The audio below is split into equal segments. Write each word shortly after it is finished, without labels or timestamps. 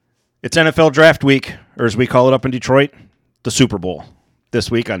It's NFL Draft Week, or as we call it up in Detroit, the Super Bowl.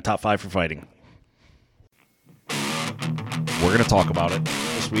 This week on Top 5 for Fighting. We're going to talk about it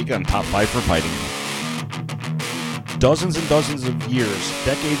this week on Top 5 for Fighting. Dozens and dozens of years,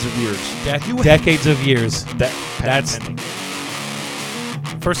 decades of years. Decades of years. That's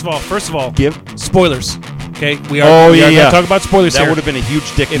First of all, give spoilers. Okay, we are going to talk about spoilers That here. would have been a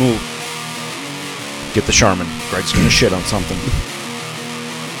huge dick move. Get the Charmin. Greg's going to shit on something.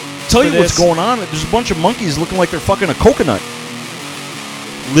 Tell you what's going on. There's a bunch of monkeys looking like they're fucking a coconut.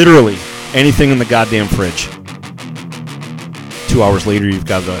 Literally anything in the goddamn fridge. 2 hours later, you've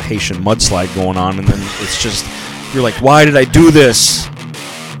got a Haitian mudslide going on, and then it's just, you're like, why did I do this?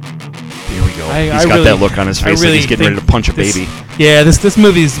 Here we go. He's got that look on his face like he's getting ready to punch a baby. Yeah, this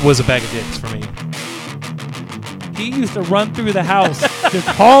movie was a bag of dicks for me. He used to run through the house just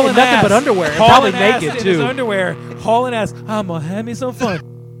hauling nothing ass. but underwear. And Hauling probably ass naked, in too. his underwear, hauling ass. I'm going to have me some fun.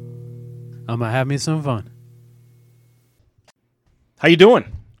 I'm going to have me some fun. How you doing?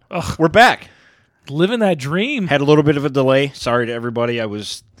 Ugh. We're back. Living that dream. Had a little bit of a delay. Sorry to everybody. I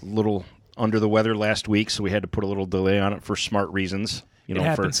was a little under the weather last week, so we had to put a little delay on it for smart reasons. It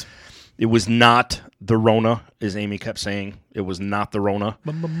happens. It was not the Rona, as Amy kept saying. It was not the Rona.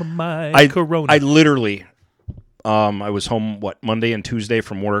 My Corona. I literally, I was home, Monday and Tuesday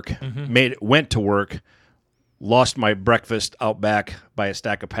from work. Mm-hmm. Went to work, lost my breakfast out back by a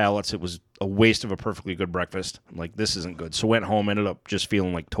stack of pallets. It was a waste of a perfectly good breakfast. I'm like, this isn't good. So went home, ended up just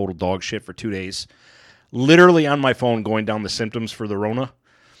feeling like total dog shit for 2 days. Literally on my phone going down the symptoms for the Rona.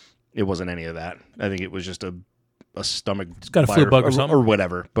 It wasn't any of that. I think it was just a stomach It's got a flu bug or something. or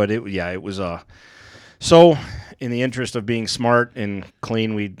whatever. But it was so in the interest of being smart and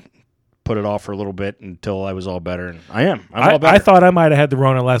clean, we put it off for a little bit until I was all better, and I'm all better. I thought I might have had the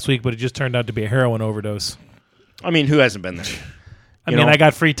Rona last week, but it just turned out to be a heroin overdose. I mean, who hasn't been there? I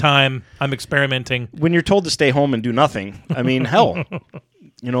got free time. I'm experimenting. When you're told to stay home and do nothing, I mean, hell,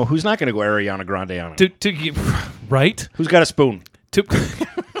 who's not going to go Ariana Grande on it? Right? Who's got a spoon?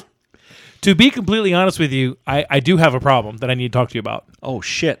 To be completely honest with you, I do have a problem that I need to talk to you about. Oh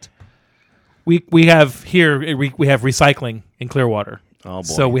shit! We have recycling in Clearwater. Oh boy!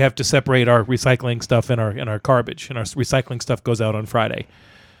 So we have to separate our recycling stuff and our garbage, and our recycling stuff goes out on Friday.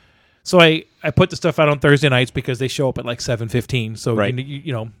 So I put the stuff out on Thursday nights because they show up at like 7:15. So right.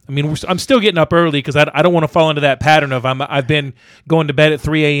 I'm still getting up early because I don't want to fall into that pattern of I've been going to bed at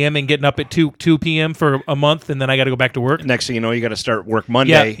 3 a.m. and getting up at 2 p.m. for a month, and then I got to go back to work. Next thing you know, you got to start work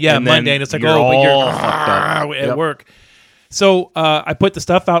Monday. Yeah, and Monday, and it's like, you're but you're all fucked up at work. So I put the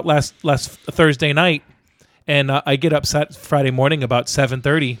stuff out last Thursday night, and I get up Friday morning about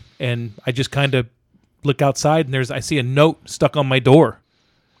 7:30, and I just kind of look outside, and I see a note stuck on my door.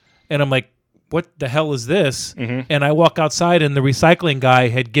 And I'm like, what the hell is this? Mm-hmm. And I walk outside, and the recycling guy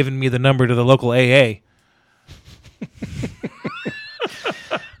had given me the number to the local AA.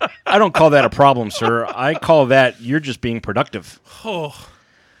 I don't call that a problem, sir. I call that you're just being productive. Oh.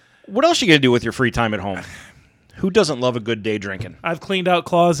 What else are you going to do with your free time at home? Who doesn't love a good day drinking? I've cleaned out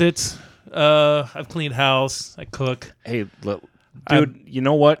closets. I've cleaned house. I cook. Hey, dude, you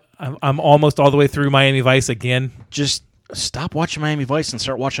know what? I'm almost all the way through Miami Vice again. Just stop watching Miami Vice and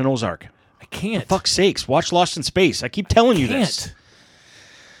start watching Ozark. I can't. For fuck's sakes, watch Lost in Space. I keep telling you this.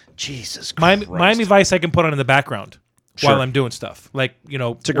 Jesus Christ. Christ. Miami Vice I can put on in the background while I'm doing stuff. Like,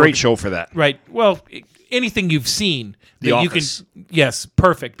 It's a great show for that. Right. Well, anything you've seen. The Office. Yes,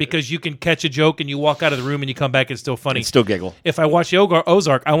 perfect. Because you can catch a joke and you walk out of the room and you come back and it's still funny. And still giggle. If I watch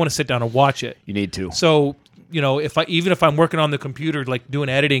Ozark, I want to sit down and watch it. You need to. So, even if I'm working on the computer, like doing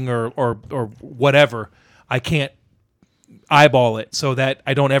editing or whatever, I can't eyeball it, so that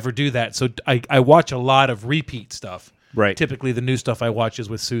I don't ever do that. So I watch a lot of repeat stuff. Right. Typically, the new stuff I watch is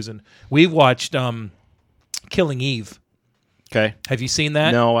with Susan. We've watched Killing Eve. Okay. Have you seen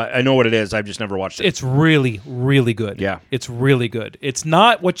that? No, I know what it is. I've just never watched it. It's really, really good. Yeah. It's really good. It's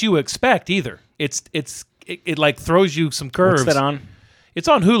not what you expect either. It like throws you some curves. What's that on? It's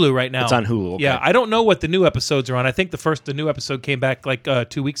on Hulu right now. It's on Hulu. Okay. Yeah, I don't know what the new episodes are on. I think the new episode came back like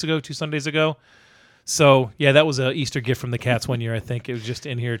 2 Sundays ago. So, yeah, that was an Easter gift from the cats one year, I think. It was just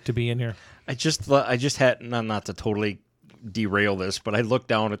in here to be in here. I just had, not to totally derail this, but I looked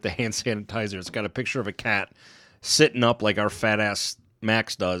down at the hand sanitizer. It's got a picture of a cat sitting up like our fat-ass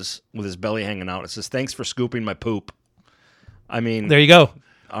Max does with his belly hanging out. It says, "Thanks for scooping my poop." I mean... There you go.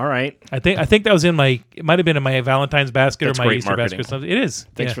 All right. I think that was it might have been in my Valentine's basket That's or my great Easter marketing. basket or something. It is.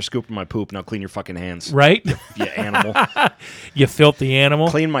 Thanks for scooping my poop. Now clean your fucking hands. Right? You animal. You filthy animal.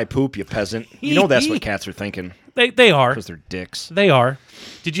 Clean my poop, you peasant. You know that's what cats are thinking. They are. Because they're dicks. They are.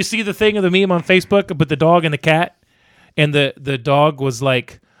 Did you see the thing of the meme on Facebook with the dog and the cat? And the dog was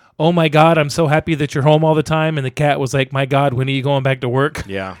like, "Oh my God, I'm so happy that you're home all the time," and the cat was like, "My God, when are you going back to work?"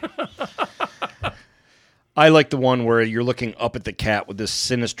 Yeah. I like the one where you're looking up at the cat with this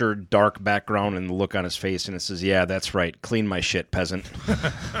sinister, dark background and the look on his face, and it says, "Yeah, that's right. Clean my shit, peasant."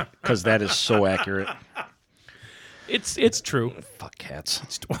 Because that is so accurate. It's true. Fuck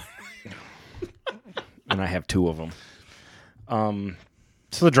cats. And I have 2 of them.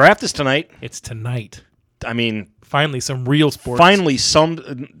 So the draft is tonight. It's tonight. I mean, finally some real sports. Finally,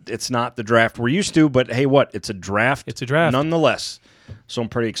 it's not the draft we're used to, but hey, what? It's a draft. It's a draft, nonetheless. So I'm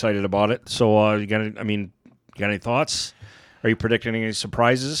pretty excited about it. So you got any thoughts? Are you predicting any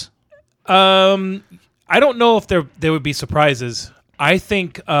surprises? I don't know if there would be surprises. I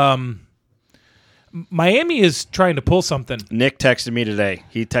think Miami is trying to pull something. Nick texted me today.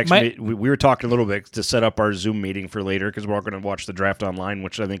 He texted me. We were talking a little bit to set up our Zoom meeting for later because we're all going to watch the draft online,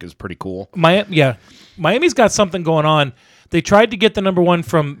 which I think is pretty cool. Miami's got something going on. They tried to get the number 1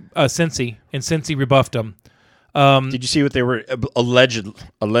 from Cincy, and Cincy rebuffed them. Did you see what they were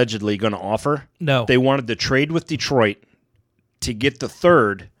allegedly going to offer? No. They wanted to trade with Detroit to get the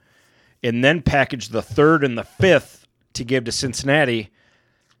 3rd and then package the 3rd and the 5th to give to Cincinnati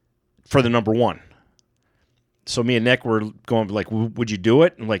for the number 1. So me and Nick were going like, would you do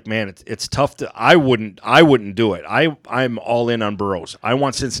it? And like, man, it's tough to. I wouldn't do it. I'm all in on Burrows. I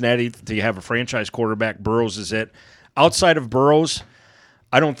want Cincinnati to have a franchise quarterback. Burrows is it. Outside of Burrows,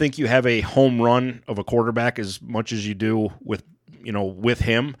 I don't think you have a home run of a quarterback as much as you do with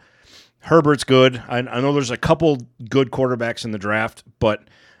him. Herbert's good. I know there's a couple good quarterbacks in the draft, but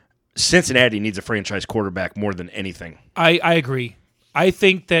Cincinnati needs a franchise quarterback more than anything. I agree. I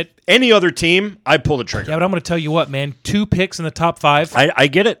think that any other team, I'd pull the trigger. Yeah, but I'm going to tell you what, man. 2 picks in the top 5. I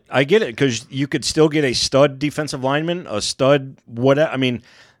get it. Because you could still get a stud defensive lineman, a stud whatever. I mean,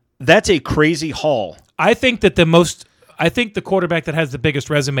 that's a crazy haul. I think the quarterback that has the biggest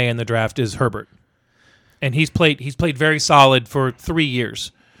resume in the draft is Herbert, and he's played very solid for 3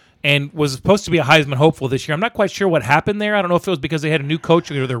 years, and was supposed to be a Heisman hopeful this year. I'm not quite sure what happened there. I don't know if it was because they had a new coach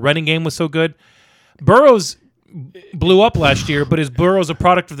or their running game was so good. Burrows blew up last year, but is Burrows a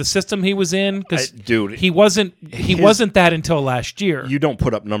product of the system he was in? Because he wasn't that until last year. You don't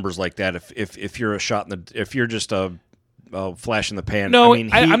put up numbers like that if you're if you're just a flash in the pan. No,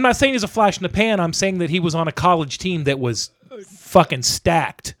 I'm not saying he's a flash in the pan. I'm saying that he was on a college team that was fucking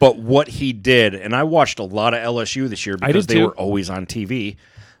stacked. But what he did, and I watched a lot of LSU this year because they were always on TV.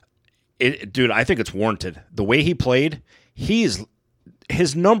 Dude, I think it's warranted. The way he played, his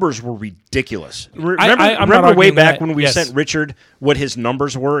numbers were ridiculous. Remember way back when we sent Richard what his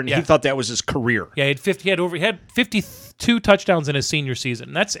numbers were, and he thought that was his career. Yeah, he had 52 touchdowns in his senior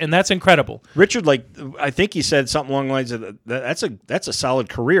season. That's incredible. Richard, I think he said something along the lines of that's a solid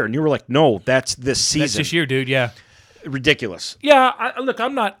career, and you were like, no, that's this season. That's this year, dude. Yeah, ridiculous. Yeah, look,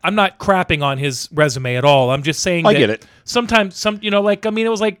 I'm not crapping on his resume at all. I'm just saying I get it. Sometimes it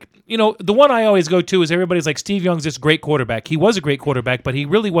was like. The one I always go to is everybody's like, Steve Young's this great quarterback. He was a great quarterback, but he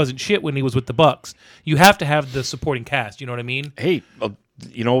really wasn't shit when he was with the Bucs. You have to have the supporting cast. You know what I mean? Hey,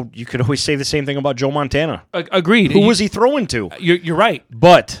 you could always say the same thing about Joe Montana. Agreed. Who was he throwing to? You're right.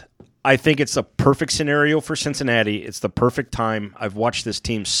 But I think it's the perfect scenario for Cincinnati. It's the perfect time. I've watched this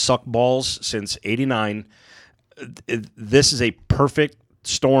team suck balls since '89. This is a perfect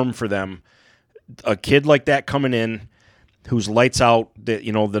storm for them. A kid like that coming in, who's lights out, the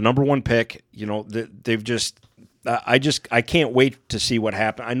number 1 pick, they've just, I can't wait to see what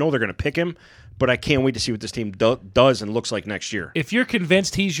happens. I know they're going to pick him, but I can't wait to see what this team does and looks like next year. If you're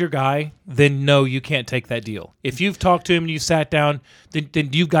convinced he's your guy, then no, you can't take that deal. If you've talked to him and you sat down, then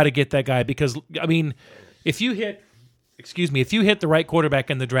you've got to get that guy because, I mean, if you hit the right quarterback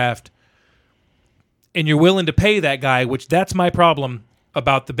in the draft and you're willing to pay that guy, which that's my problem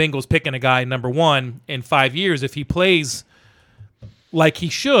about the Bengals picking a guy number 1 in 5 years, if he plays like he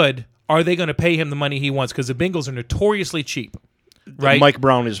should, are they going to pay him the money he wants? Because the Bengals are notoriously cheap, right? Mike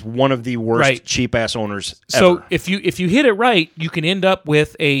Brown is one of the worst cheap-ass owners ever. So if you hit it right, you can end up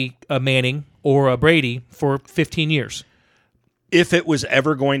with a Manning or a Brady for 15 years. If it was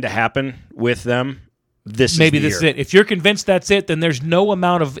ever going to happen with them, this is it. If you're convinced that's it, then there's no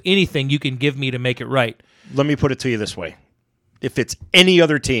amount of anything you can give me to make it right. Let me put it to you this way. If it's any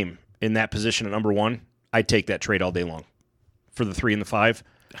other team in that position at number 1, I'd take that trade all day long. For the 3 and the 5,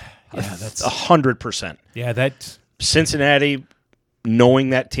 that's 100%. Yeah, that's Cincinnati. Knowing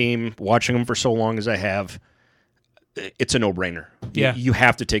that team, watching them for so long as I have, it's a no-brainer. Yeah, you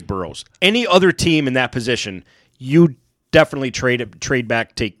have to take Burrows. Any other team in that position, you definitely trade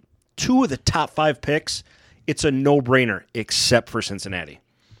back, take 2 of the top 5 picks. It's a no-brainer, except for Cincinnati.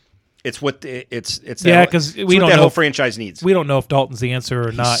 It's what it's Yeah, 'cause we don't that know whole if- franchise needs. We don't know if Dalton's the answer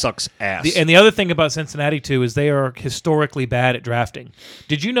or He not. sucks ass. And the other thing about Cincinnati too is they are historically bad at drafting.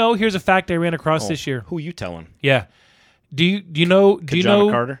 Did you know? Here's a fact I ran across this year. Who you telling? Yeah. Do you know?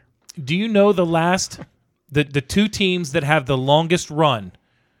 Carter? Do you know the last the two teams that have the longest run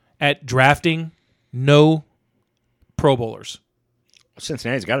at drafting no Pro Bowlers?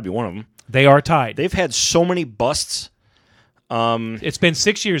 Cincinnati's got to be one of them. They are tied. They've had so many busts. It's been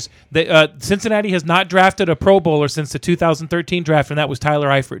 6 years. Cincinnati has not drafted a Pro Bowler since the 2013 draft, and that was Tyler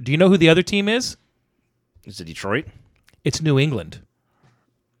Eifert. Do you know who the other team is? Is it Detroit? It's New England.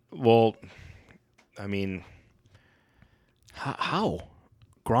 Well, I mean, how?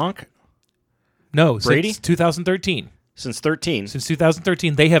 Gronk? No, Brady? since 2013. Since 13? Since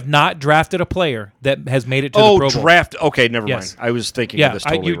 2013, they have not drafted a player that has made it to the Pro Bowl. Draft. Okay, never Yes. mind. I was thinking of this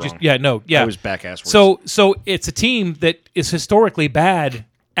totally wrong. Yeah. I was back asswards. So it's a team that is historically bad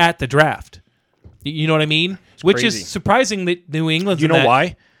at the draft. You know what I mean? Which crazy. is surprising that New England's You in know that.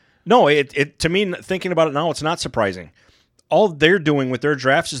 why? No, it to me, thinking about it now, it's not surprising. All they're doing with their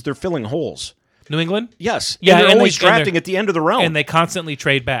drafts is they're filling holes. New England? Yes. Yeah, and they're and always they- and drafting at the end of the round. And they constantly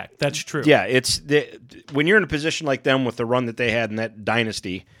trade back. That's true. Yeah, when you're in a position like them with the run that they had in that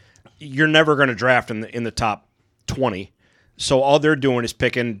dynasty, you're never going to draft in the top 20. So all they're doing is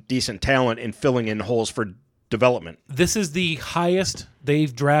picking decent talent and filling in holes for development. This is the highest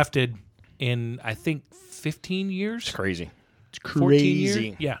they've drafted in, I think, 15 years? It's crazy. It's 14 years?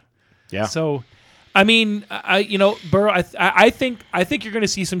 crazy. Yeah. Yeah. So, I mean, Burrow, I think you're going to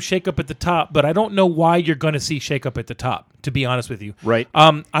see some shakeup at the top, but I don't know why you're going to see shakeup at the top, to be honest with you. Right.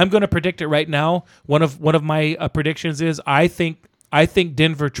 I'm going to predict it right now. One of my predictions is I think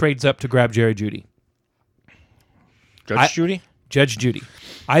Denver trades up to grab Jerry Jeudy. Judge Judy.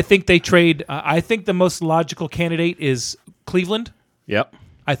 I think they trade. I think the most logical candidate is Cleveland. Yep.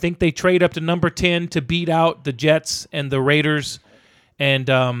 I think they trade up to number 10 to beat out the Jets and the Raiders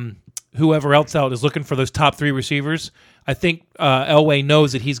and whoever else out is looking for those top three receivers. I think Elway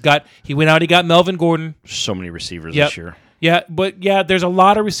knows that he got Melvin Gordon. So many receivers Yep. this year. Yeah, but there's a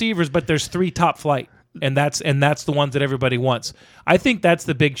lot of receivers, but there's three top flight, and that's the ones that everybody wants. I think that's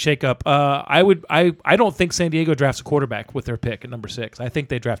the big shakeup. I don't think San Diego drafts a quarterback with their pick at number 6. I think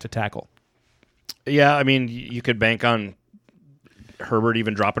they draft a tackle. Yeah, I mean, you could bank on Herbert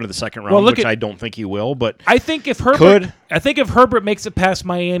even dropping to the second round, which I don't think he will. But I think if Herbert makes it past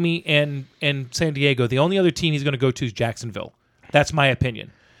Miami and San Diego, the only other team he's going to go to is Jacksonville. That's my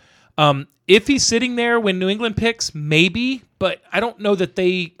opinion. If he's sitting there when New England picks, maybe, but I don't know that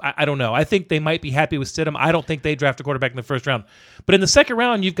I don't know. I think they might be happy with Stidham. I don't think they draft a quarterback in the first round. But in the second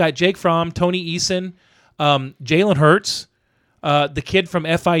round, you've got Jake Fromm, Tony Eason, Jalen Hurts, the kid from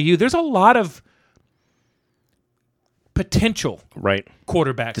FIU. There's a lot of potential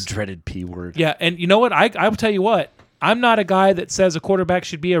quarterbacks. The dreaded P word. Yeah, and you know what? I will tell you what. I'm not a guy that says a quarterback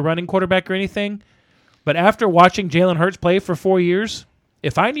should be a running quarterback or anything, but after watching Jalen Hurts play for 4 years,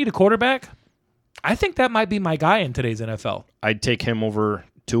 if I need a quarterback, I think that might be my guy in today's NFL. I'd take him over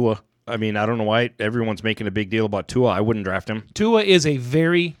Tua. I mean, I don't know why everyone's making a big deal about Tua. I wouldn't draft him. Tua is a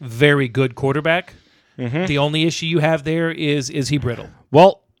very, very good quarterback. Mm-hmm. The only issue you have there is he brittle?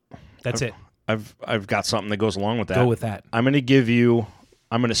 Well, that's it. I've got something that goes along with that. Go with that. I'm going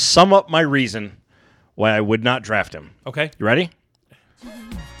to sum up my reason why I would not draft him. Okay. You ready?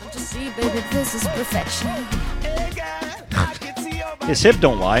 Don't you see, baby, this is perfection. His hip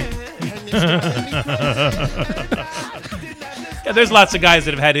don't lie. Yeah, there's lots of guys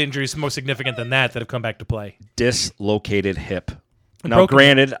that have had injuries more significant than that have come back to play. Dislocated hip. Now,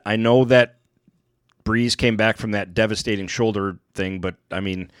 granted, I know that Breeze came back from that devastating shoulder thing, but I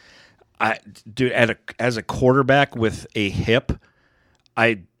mean, as a quarterback with a hip,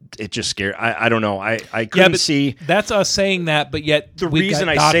 it just scared. I don't know. I couldn't see. That's us saying that, but yet the reason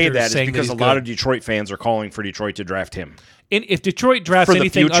I say that is because a lot of Detroit fans are calling for Detroit to draft him. And if Detroit drafts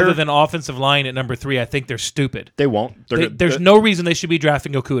anything future, other than offensive line at number 3, I think they're stupid. They won't. There's no reason they should be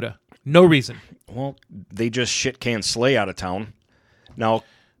drafting Okudah. No reason. Well, they just shit-can Slay out of town. Now,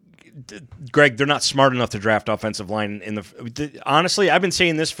 Greg, they're not smart enough to draft offensive line. Honestly, I've been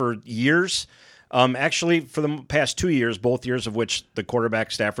saying this for years. Actually, for the past 2 years, both years of which the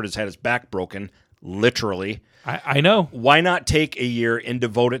quarterback Stafford has had his back broken, literally. I know. Why not take a year and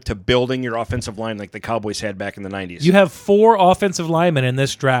devote it to building your offensive line like the Cowboys had back in the 90s? You have 4 offensive linemen in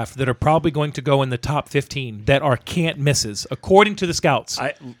this draft that are probably going to go in the top 15 that are can't misses, according to the scouts.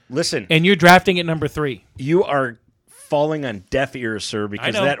 Listen. And you're drafting at number 3. You are falling on deaf ears, sir,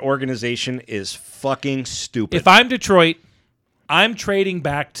 because that organization is fucking stupid. If I'm Detroit, I'm trading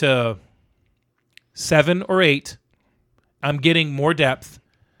back to 7 or 8. I'm getting more depth.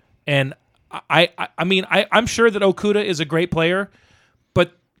 And I'm sure that Okuda is a great player,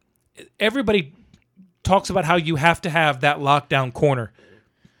 but everybody talks about how you have to have that lockdown corner.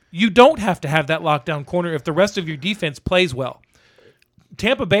 You don't have to have that lockdown corner if the rest of your defense plays well.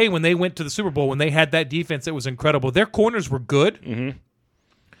 Tampa Bay, when they went to the Super Bowl, when they had that defense, it was incredible. Their corners were good,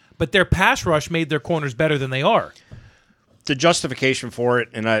 but their pass rush made their corners better than they are. The justification for it,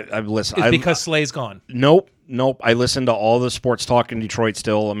 and I listen. Is because Slay's gone. Nope. I listen to all the sports talk in Detroit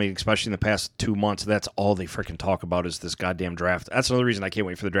still. I mean, especially in the past 2 months, that's all they freaking talk about is this goddamn draft. That's another reason I can't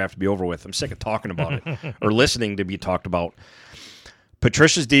wait for the draft to be over with. I'm sick of talking about it or listening to be talked about.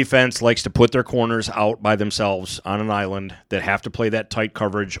 Patricia's defense likes to put their corners out by themselves on an island that have to play that tight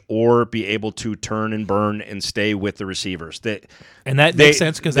coverage or be able to turn and burn and stay with the receivers. And that makes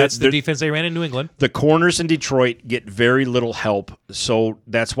sense because that's the defense they ran in New England. The corners in Detroit get very little help, so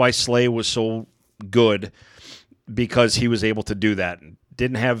that's why Slay was so good because he was able to do that.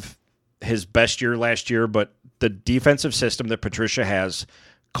 Didn't have his best year last year, but the defensive system that Patricia has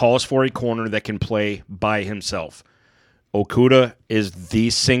calls for a corner that can play by himself. Okuda is the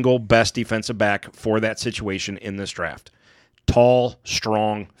single best defensive back for that situation in this draft. Tall,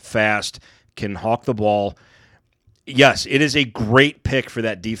 strong, fast, can hawk the ball. Yes, it is a great pick for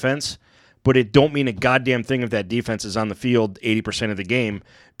that defense, but it don't mean a goddamn thing if that defense is on the field 80% of the game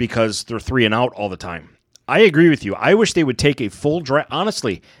because they're 3 and out all the time. I agree with you. I wish they would take a full draft.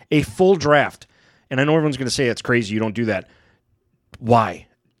 Honestly, a full draft. And I know everyone's going to say it's crazy. You don't do that. Why?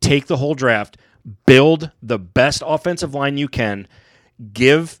 Take the whole draft. Build the best offensive line you can.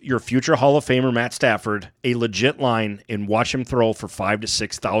 Give your future Hall of Famer Matt Stafford a legit line and watch him throw for 5,000 to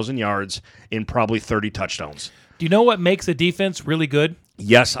 6,000 yards and probably 30 touchdowns. Do you know what makes a defense really good?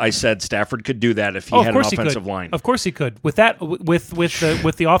 Yes, I said Stafford could do that if he had an offensive line. Of course he could. With that, with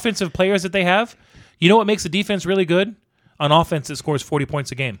the offensive players that they have, you know what makes a defense really good? On offense, it scores 40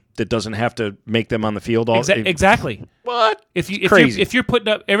 points a game. That doesn't have to make them on the field all exactly. What? If you're putting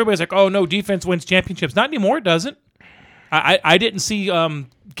up, everybody's like, oh no, defense wins championships. Not anymore, it doesn't. I didn't see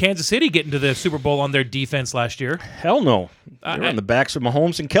Kansas City get into the Super Bowl on their defense last year. Hell no. They were on the backs of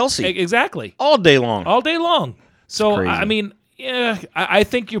Mahomes and Kelsey. Exactly. All day long. So I mean, yeah, I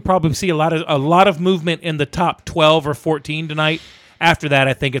think you'll probably see a lot of movement in the top 12 or 14 tonight. After that,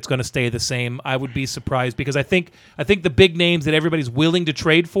 I think it's going to stay the same. I would be surprised because I think the big names that everybody's willing to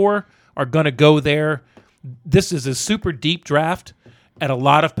trade for are going to go there. This is a super deep draft at a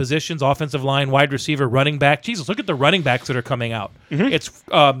lot of positions: offensive line, wide receiver, running back. Jesus, look at the running backs that are coming out. Mm-hmm. It's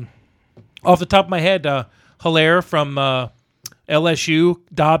off the top of my head, Hilaire from LSU,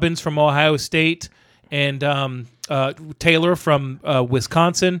 Dobbins from Ohio State, and Taylor from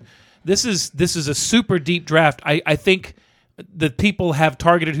Wisconsin. This is a super deep draft. I think the people have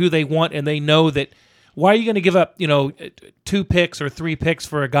targeted who they want, and they know that. Why are you going to give up, 2 picks or 3 picks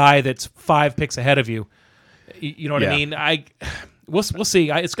for a guy that's 5 picks ahead of you? You know what I mean? We'll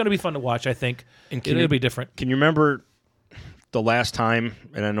see. It's going to be fun to watch. I think it'll be different. Can you remember the last time?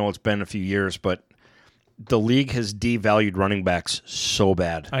 And I know it's been a few years, but the league has devalued running backs so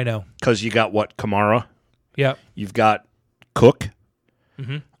bad. I know because you got Kamara. Yeah. You've got Cook.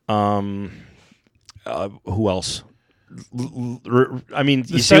 Mm-hmm. Who else? I mean,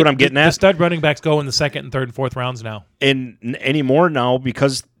 you see what I'm getting at? The stud running backs go in the 2nd and 3rd and 4th rounds now. And anymore now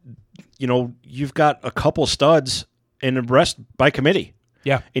because, you've got a couple studs and the rest by committee.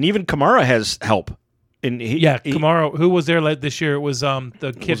 Yeah. And even Kamara has help. And Kamara, who was there this year? It was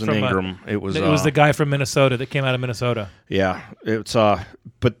the kid from Ingram. It was the guy from Minnesota that came out of Minnesota. Yeah. It's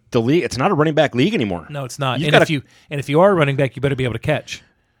but the league, it's not a running back league anymore. No, it's not. If you are a running back, you better be able to catch.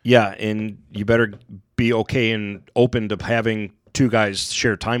 Yeah, and you better be okay and open to having 2 guys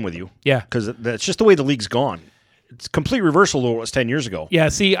share time with you. Yeah. Because that's just the way the league's gone. It's complete reversal to what it was 10 years ago. Yeah,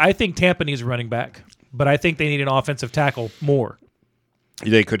 see, I think Tampa needs a running back, but I think they need an offensive tackle more.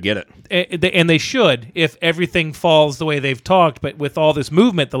 They could get it. And they should if everything falls the way they've talked, but with all this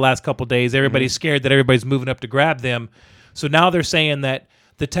movement the last couple of days, everybody's scared that everybody's moving up to grab them. So now they're saying that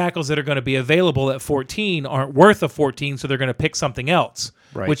the tackles that are going to be available at 14 aren't worth a 14, so they're going to pick something else.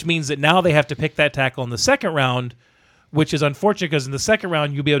 Right. Which means that now they have to pick that tackle in the 2nd round, which is unfortunate because in the 2nd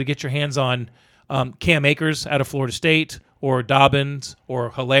round you'll be able to get your hands on Cam Akers out of Florida State or Dobbins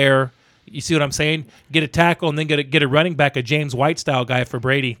or Hilaire. You see what I'm saying? Get a tackle and then get a running back, a James White style guy for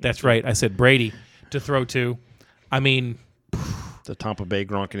Brady. That's right, I said Brady to throw to. I mean, the Tampa Bay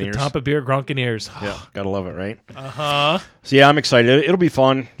Gronkaneers. The Tampa Bay Gronkaneers. Yeah, gotta love it, right? Uh-huh. So yeah, I'm excited. It'll be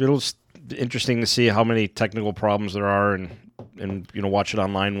fun. It'll be interesting to see how many technical problems there are and watch it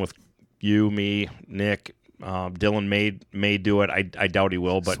online with you, me, Nick. Dylan may do it. I doubt he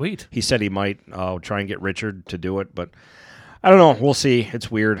will, but Sweet. He said he might. I'll try and get Richard to do it, but I don't know. We'll see.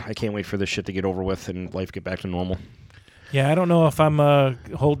 It's weird. I can't wait for this shit to get over with and life get back to normal. Yeah, I don't know if I'm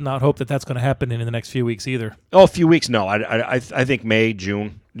holding out hope that that's going to happen in the next few weeks either. Oh, a few weeks? No. I think May,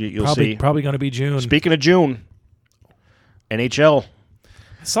 June. You'll see. Probably going to be June. Speaking of June, NHL.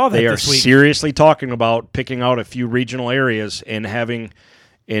 I saw that they this week. Are seriously talking about picking out a few regional areas and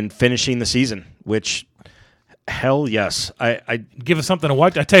finishing the season, which, hell yes. I give us something to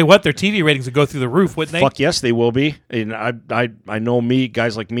watch. I tell you what, their TV ratings would go through the roof, wouldn't they? Fuck yes, they will be. And I know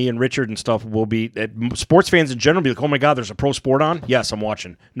guys like me and Richard and stuff will be. Sports fans in general be like, oh my God, there's a pro sport on? Yes, I'm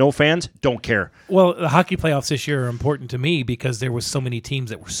watching. No fans? Don't care. Well, the hockey playoffs this year are important to me because there was so many teams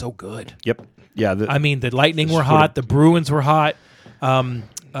that were so good. Yep. Yeah. The Lightning were hot. The Bruins were hot. Out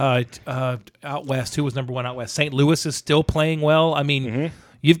west, who was number one out west? St. Louis is still playing well. I mean,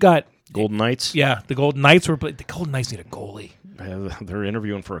 you've got Golden Knights. Yeah, the Golden Knights the Golden Knights need a goalie. They're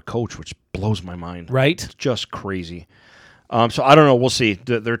interviewing for a coach, which blows my mind. Right? It's just crazy. So I don't know. We'll see.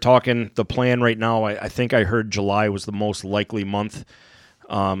 They're talking the plan right now. I think I heard July was the most likely month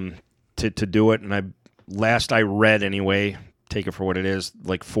to do it. And last I read anyway, take it for what it is,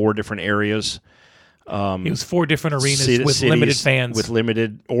 like 4 different areas. It was 4 different arenas with limited fans. With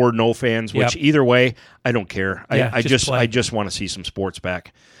limited or no fans, which either way, I don't care. Yeah, I just want to see some sports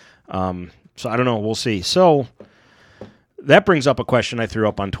back. So I don't know. We'll see. So that brings up a question I threw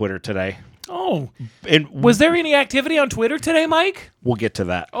up on Twitter today. Oh. And was there any activity on Twitter today, Mike? We'll get to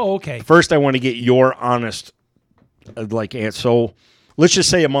that. Oh, okay. First, I want to get your honest answer. So let's just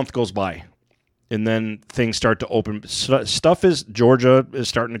say a month goes by, and then things start to open. Georgia is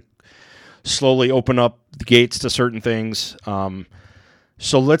starting to slowly open up the gates to certain things.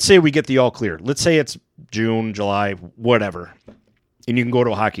 So let's say we get the all clear. Let's say it's June, July, whatever, and you can go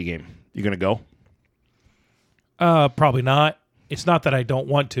to a hockey game. You going to go? Probably not. It's not that I don't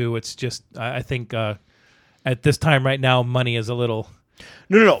want to. It's just I think at this time right now, money is a little.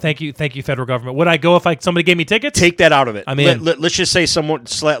 No. Thank you, federal government. Would I go if somebody gave me tickets? Take that out of it. I mean, let's just say someone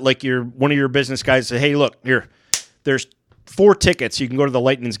like one of your business guys say, "Hey, look here. There's 4 tickets. You can go to the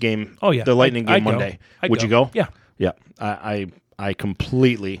Lightning's game. Oh yeah, the Lightning game I'd Monday. Would go. you go? Yeah. I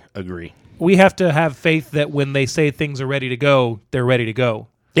completely agree. We have to have faith that when they say things are ready to go, they're ready to go.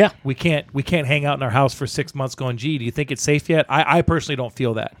 Yeah. We can't hang out in our house for 6 months going, gee, do you think it's safe yet? I personally don't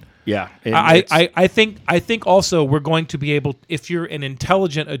feel that. Yeah. I think also we're going to be able, if you're an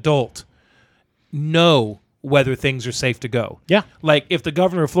intelligent adult, know whether things are safe to go. Yeah. Like if the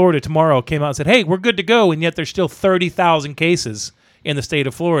governor of Florida tomorrow came out and said, hey, we're good to go, and yet there's still 30,000 cases in the state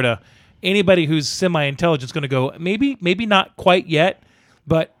of Florida, anybody who's semi-intelligent is going to go, maybe not quite yet,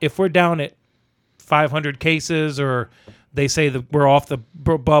 but if we're down at 500 cases or they say that we're off the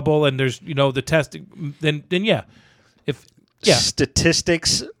bubble and there's, the testing, then yeah.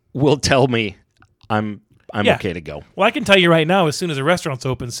 Statistics will tell me I'm okay to go. Well, I can tell you right now, as soon as the restaurant's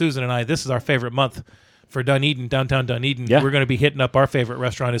open, Susan and I, this is our favorite month for Dunedin, downtown Dunedin. Yeah. We're going to be hitting up our favorite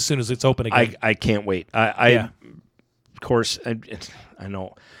restaurant as soon as it's open again. I can't wait. Of course, I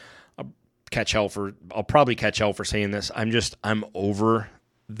know I'll probably catch hell for saying this. I'm over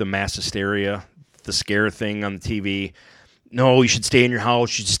the mass hysteria, the scare thing on the TV. No, you should stay in your house.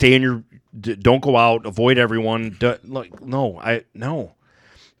 You should stay in don't go out. Avoid everyone. No,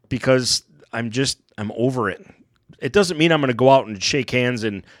 because I'm over it. It doesn't mean I'm going to go out and shake hands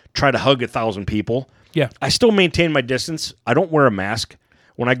and try to hug 1,000 people. Yeah, I still maintain my distance. I don't wear a mask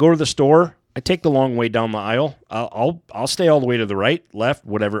when I go to the store. I take the long way down the aisle. I'll stay all the way to the right, left,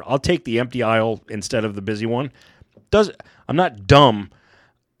 whatever. I'll take the empty aisle instead of the busy one. I'm not dumb.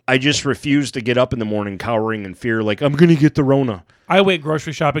 I just refuse to get up in the morning cowering in fear like I'm going to get the Rona. I went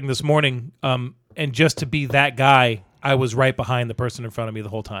grocery shopping this morning, and just to be that guy, I was right behind the person in front of me the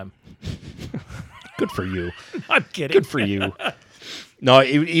whole time. Good for you. I'm kidding. Good for you. No,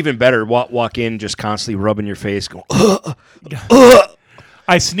 even better, walk in just constantly rubbing your face, going,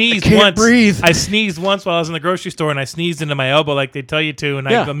 I sneezed once. Breathe. I sneezed once while I was in the grocery store, and I sneezed into my elbow like they tell you to, and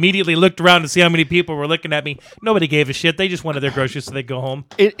I immediately looked around to see how many people were looking at me. Nobody gave a shit. They just wanted their groceries so they'd go home.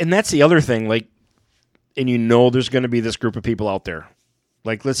 And that's the other thing, and there's going to be this group of people out there.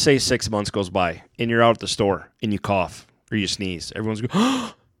 Like, let's say 6 months goes by, and you're out at the store, and you cough, or you sneeze. Everyone's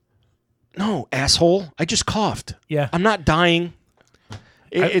going, no, asshole, I just coughed. Yeah. I'm not dying.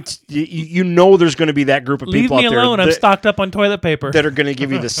 There's going to be that group of people out there. Leave me alone. I'm stocked up on toilet paper. That are going to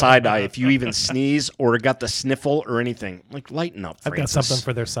give you the side eye if you even sneeze or got the sniffle or anything. Like, lighten up, Francis. I've got something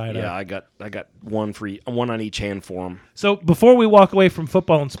for their side eye. Yeah, I got one on each hand for them. So before we walk away from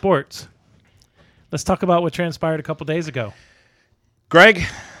football and sports, let's talk about what transpired a couple days ago. Greg,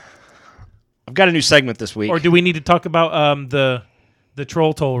 I've got a new segment this week. Or do we need to talk about the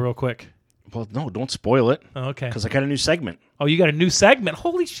troll toll real quick? Well, no, don't spoil it. Oh, okay. Because I got a new segment. Oh, you got a new segment.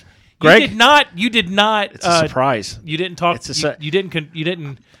 Holy shit. Greg? You did not. It's a surprise. You didn't talk. It's You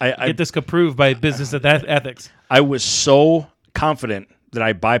didn't I get this approved by Business Ethics. I was so confident that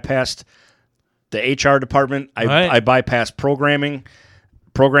I bypassed the HR department. I bypassed programming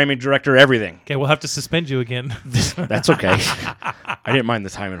director, everything. Okay, we'll have to suspend you again. That's okay. I didn't mind the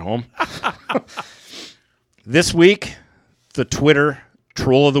time at home. This week, the Twitter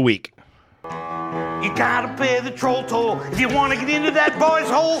Troll of the Week. You gotta pay the troll toll. If you want to get into that boy's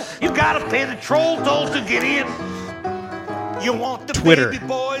hole, you gotta pay the troll toll to get in. You want the Twitter. baby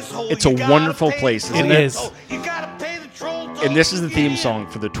boy's hole. It's a wonderful place, isn't it? It it? is. You gotta pay the troll toll. And this is the theme song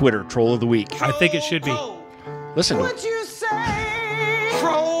for the Twitter Troll of the Week. I think it should be. Listen to it. What you say?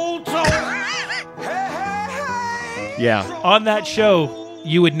 Troll toll. Hey. Yeah, On that show,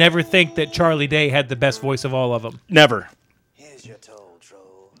 you would never think that Charlie Day had the best voice of all of them. never. Here's your toll,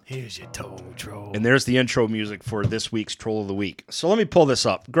 troll. Here's your toe troll. And there's the intro music for this week's Troll of the Week. So let me pull this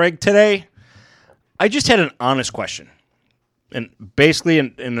up. Greg, today, I just had an honest question. And basically,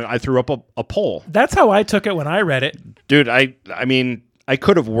 and I threw up a poll. That's how I took it when I read it. Dude, I mean, I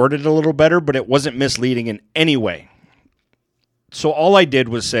could have worded it a little better, but it wasn't misleading in any way. So all I did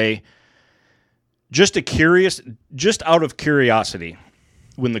was say, just out of curiosity,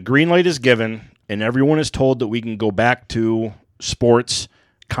 when the green light is given and everyone is told that we can go back to sports,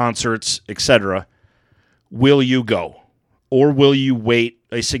 concerts, etc., will you go? Or will you wait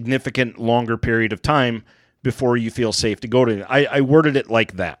a significant longer period of time before you feel safe to go to it? I worded it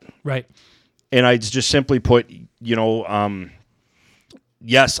like that. Right. And I just simply put,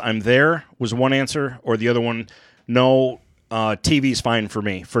 yes, I'm there was one answer, or the other one, no, TV's fine for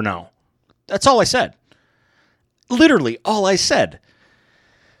me for now. That's all I said. Literally all I said.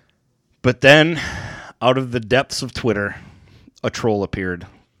 But then, out of the depths of Twitter, a troll appeared.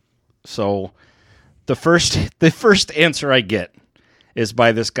 So the first answer I get is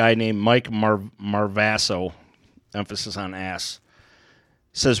by this guy named Mike Marvasso, emphasis on ass.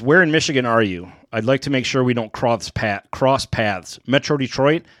 Says, where in Michigan are you? I'd like to make sure we don't cross paths. Metro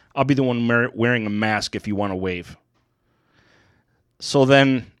Detroit, I'll be the one wearing a mask if you want to wave. So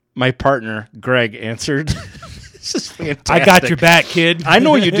then my partner, Greg, answered, this is fantastic. I got your back, kid. I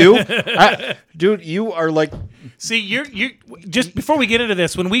know you do. Dude, you are like... See, you're just before we get into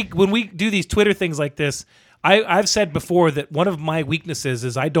this, when we do these Twitter things like this, I've said before that one of my weaknesses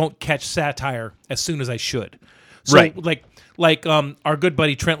is I don't catch satire as soon as I should. So, right. Like our good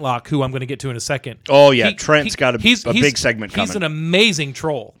buddy Trent Locke, who I'm going to get to in a second. Oh, yeah. Trent's got a big segment coming. He's an amazing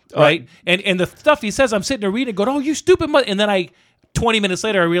troll, right? And the stuff he says, I'm sitting there reading going, oh, you stupid mother. And then 20 minutes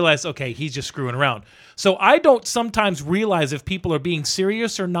later, I realize, okay, he's just screwing around. So I don't sometimes realize if people are being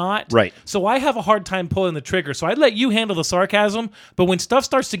serious or not. Right. So I have a hard time pulling the trigger. So I'd let you handle the sarcasm, but when stuff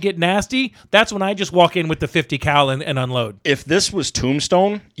starts to get nasty, that's when I just walk in with the 50 cal and unload. If this was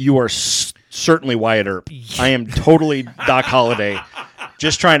Tombstone, you are certainly Wyatt Earp. I am totally Doc Holliday,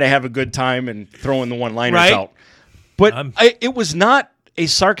 just trying to have a good time and throwing the one-liners out. But it was not a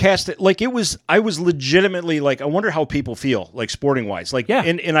sarcastic, like it was, I was legitimately like, I wonder how people feel, like sporting wise. Like, yeah.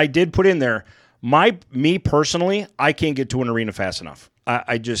 And I did put in there, me personally, I can't get to an arena fast enough.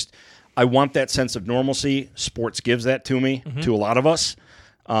 I want that sense of normalcy. Sports gives that to me, to a lot of us.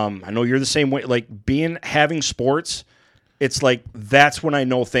 I know you're the same way. Like having sports, it's like that's when I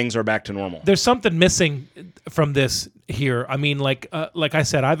know things are back to normal. There's something missing from this here. I mean, like I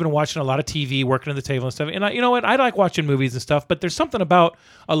said, I've been watching a lot of TV, working at the table and stuff. And you know what? I like watching movies and stuff, but there's something about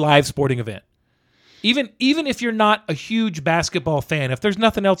a live sporting event. Even if you're not a huge basketball fan, if there's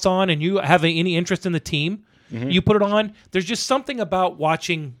nothing else on and you have any interest in the team, you put it on. There's just something about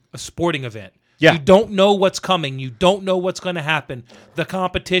watching a sporting event. Yeah. You don't know what's coming. You don't know what's going to happen. The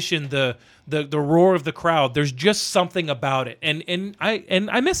competition, the roar of the crowd. There's just something about it, and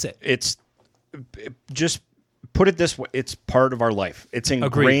I miss it. It's just put it this way: it's part of our life. It's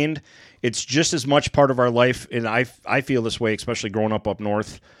ingrained. Agreed. It's just as much part of our life, and I feel this way, especially growing up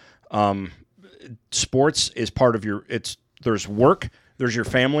north. Sports is part of your. There's work, there's your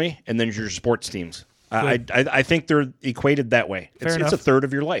family, and then your sports teams. I think they're equated that way. It's a third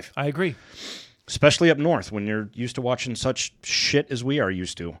of your life. I agree. Especially up north when you're used to watching such shit as we are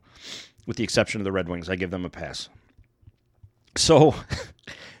used to, with the exception of the Red Wings. I give them a pass. So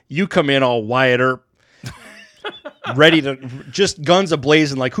you come in all Wyatt Earp, ready to just guns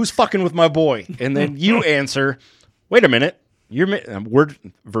a-blazing, like, who's fucking with my boy? And then you answer, wait a minute, word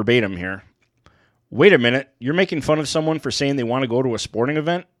verbatim here. Wait a minute, you're making fun of someone for saying they want to go to a sporting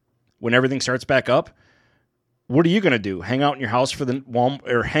event when everything starts back up? What are you going to do? Hang out in your house or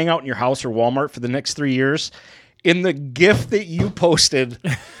Walmart for the next 3 years? In the GIF that you posted,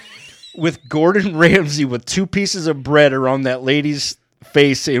 with Gordon Ramsay with 2 pieces of bread around that lady's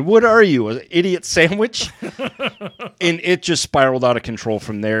face saying, "What are you, an idiot sandwich?" And it just spiraled out of control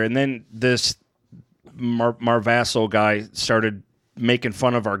from there. And then this Marvasso guy started making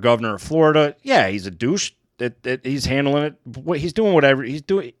fun of our governor of Florida. Yeah, he's a douche. He's handling it. He's doing whatever he's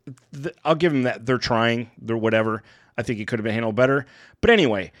doing. I'll give him that. They're trying. They're whatever. I think he could have been handled better. But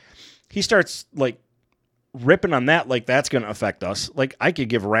anyway, he starts like ripping on that like that's going to affect us. Like I could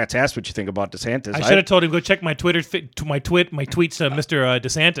give a rat's ass what you think about DeSantis. I should have told him go check my Twitter my tweets, Mr.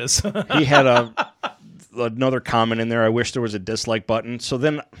 DeSantis. He had another comment in there. I wish there was a dislike button. So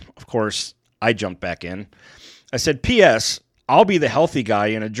then, of course, I jumped back in. I said, "P.S. I'll be the healthy guy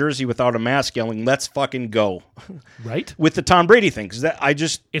in a jersey without a mask yelling, 'Let's fucking go.'" Right? With the Tom Brady thing, because I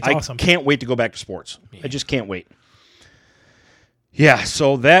awesome. can't wait to go back to sports. Yeah. I just can't wait. Yeah,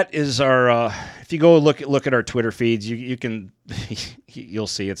 so that is our. If you go look at our Twitter feeds, you can you'll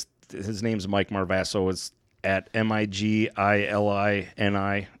see his name's Mike Marvasso. It's at MIGILINI,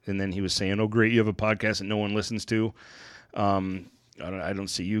 and then he was saying, "Oh, great, you have a podcast that no one listens to." I don't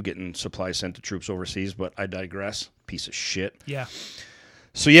see you getting supplies sent to troops overseas, but I digress. Piece of shit. Yeah.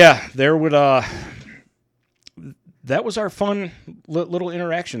 So yeah, there would that was our fun little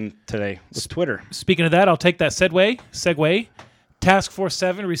interaction today with Twitter. Speaking of that, I'll take that segue. Task Force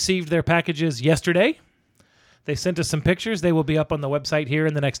 7 received their packages yesterday. They sent us some pictures. They will be up on the website here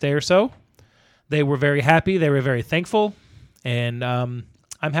in the next day or so. They were very happy. They were very thankful, and I'm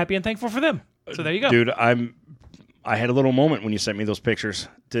happy and thankful for them. So there you go, dude. I had a little moment when you sent me those pictures.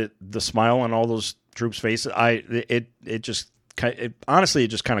 The smile on all those troops' faces. Honestly, it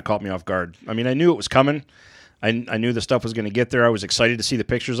just kind of caught me off guard. I mean, I knew it was coming. I knew the stuff was going to get there. I was excited to see the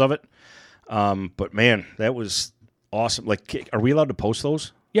pictures of it. But man, that was awesome. Like, are we allowed to post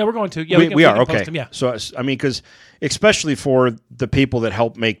those? Yeah, we're going to. Yeah, we are. Okay. Post them, yeah. So, I mean, because especially for the people that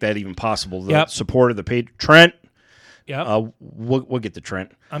helped make that even possible, the support of the page. Trent. Yeah. We'll get to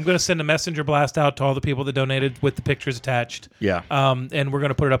Trent. I'm going to send a messenger blast out to all the people that donated with the pictures attached. Yeah. And we're going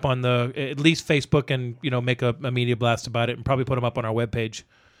to put it up on at least Facebook and, make a media blast about it and probably put them up on our webpage.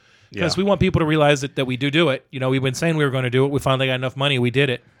 Because we want people to realize that we do it. We've been saying we were going to do it. We finally got enough money. We did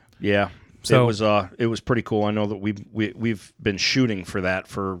it. Yeah. So it was pretty cool. I know that we've been shooting for that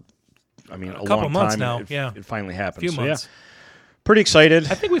for, a couple long months time. now. It finally happened. A few months. Yeah, pretty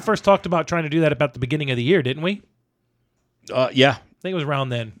excited. I think we first talked about trying to do that about the beginning of the year, didn't we? Yeah. I think it was around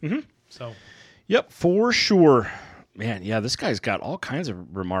then. Mm-hmm. So. Yep, for sure. Man, yeah, this guy's got all kinds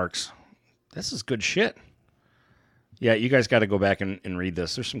of remarks. This is good shit. Yeah, you guys got to go back and read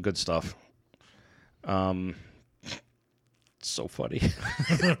this. There's some good stuff. So funny.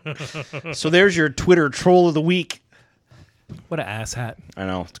 So there's your Twitter troll of the week. What an asshat. I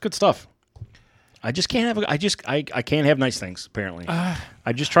know. It's good stuff. I just can't have I can't have nice things, apparently.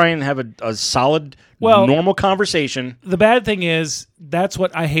 I just try and have a solid, normal conversation. The bad thing is, that's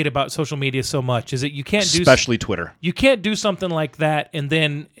what I hate about social media so much, is that you can't especially Twitter. You can't do something like that and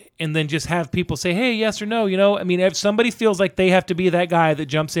then just have people say, hey, yes or no, I mean, if somebody feels like they have to be that guy that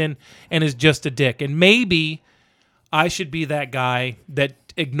jumps in and is just a dick, and maybe I should be that guy that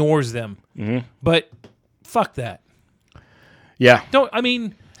ignores them. Mm-hmm. But fuck that. Yeah.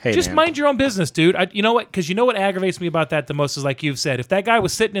 Hey, just mind your own business, dude. You know what? Because you know what aggravates me about that the most is, like you've said, if that guy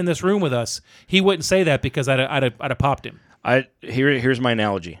was sitting in this room with us, he wouldn't say that because I'd have popped him. Here's my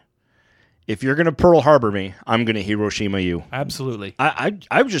analogy. If you're gonna Pearl Harbor me, I'm gonna Hiroshima you. Absolutely.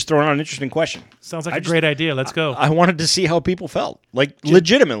 I was just throwing out an interesting question. Sounds like a great idea. Let's go. I wanted to see how people felt, like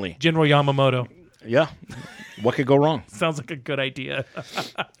legitimately. General Yamamoto. Yeah. What could go wrong? Sounds like a good idea.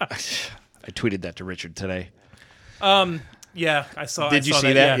 I tweeted that to Richard today. Yeah, I saw. Did you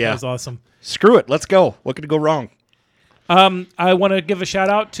see that? Yeah, that was awesome. Screw it, let's go. What could go wrong? I want to give a shout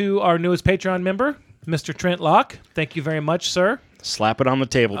out to our newest Patreon member, Mr. Trent Locke. Thank you very much, sir. Slap it on the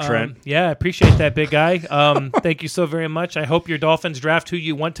table, Trent. Yeah, I appreciate that, big guy. Thank you so very much. I hope your Dolphins draft who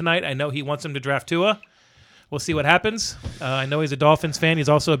you want tonight. I know he wants them to draft Tua. We'll see what happens. I know he's a Dolphins fan. He's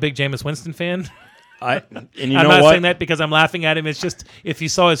also a big Jameis Winston fan. I'm not saying that because I'm laughing at him. It's just if you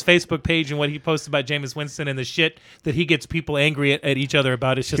saw his Facebook page and what he posts about Jameis Winston and the shit that he gets people angry at each other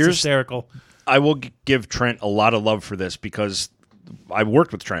about, it's just hysterical. I will give Trent a lot of love for this because I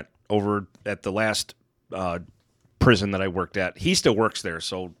worked with Trent over at the last prison that I worked at. He still works there,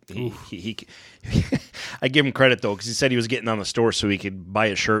 so he I give him credit though because he said he was getting on the store so he could buy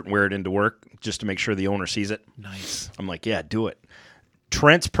a shirt and wear it into work just to make sure the owner sees it. Nice. I'm like, yeah, do it.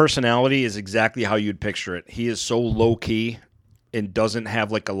 Trent's personality is exactly how you'd picture it. He is so low-key and doesn't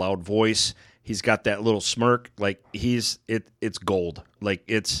have, like, a loud voice. He's got that little smirk. Like, it's gold. Like,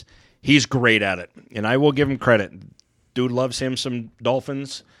 he's great at it. And I will give him credit. Dude loves him some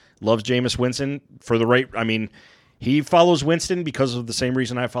Dolphins. loves Jameis Winston for the right. I mean, he follows Winston because of the same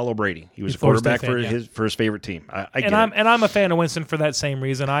reason I follow Brady. He was a quarterback for his favorite team. I get it. And I'm a fan of Winston for that same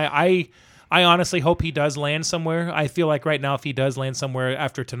reason. I honestly hope he does land somewhere. I feel like right now, if he does land somewhere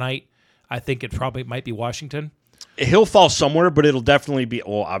after tonight, I think it probably might be Washington. He'll fall somewhere, but it'll definitely be,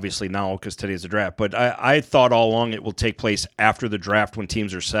 well, obviously now because today's the draft. But I thought all along it will take place after the draft when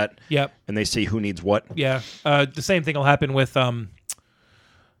teams are set. Yep. And they see who needs what. Yeah. The same thing will happen with,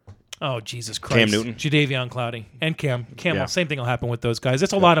 Jesus Christ. Cam Newton. Jadeveon Clowney. And Cam. Yeah. Same thing will happen with those guys.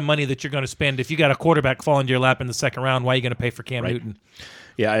 It's a lot of money that you're going to spend. If you got a quarterback fall into your lap in the second round, why are you going to pay for Cam Newton?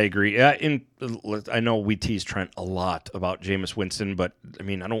 Yeah, I agree. I know we tease Trent a lot about Jameis Winston, but, I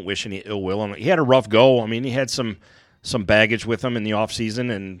mean, I don't wish any ill will on him. He had a rough go. I mean, he had some baggage with him in the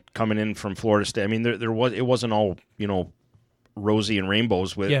offseason and coming in from Florida State. I mean, it wasn't all, rosy and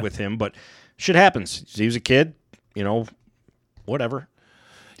rainbows with him, but shit happens. He was a kid, whatever.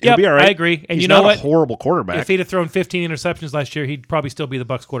 It'll be all right. I agree. And he's you know not what? A horrible quarterback. If he'd have thrown 15 interceptions last year, he'd probably still be the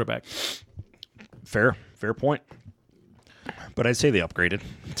Bucs quarterback. Fair point. But I'd say they upgraded.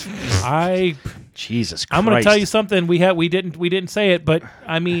 Jesus Christ. I'm going to tell you something. We didn't say it, but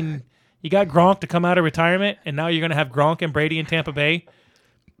I mean, you got Gronk to come out of retirement, and now you're going to have Gronk and Brady in Tampa Bay.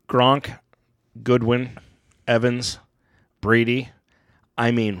 Gronk, Goodwin, Evans, Brady.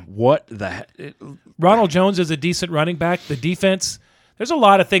 I mean, what the heck? Ronald Jones is a decent running back. The defense, there's a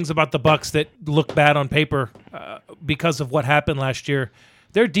lot of things about the Bucs that look bad on paper because of what happened last year.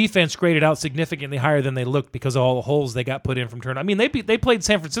 Their defense graded out significantly higher than they looked because of all the holes they got put in from turn. I mean, they played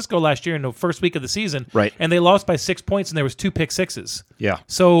San Francisco last year in the first week of the season, right? And they lost by 6 points, and there was 2 pick sixes. Yeah.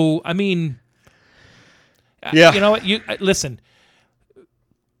 So I mean, yeah. You know what? Listen,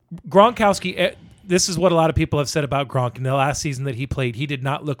 Gronkowski. This is what a lot of people have said about Gronk in the last season that he played. He did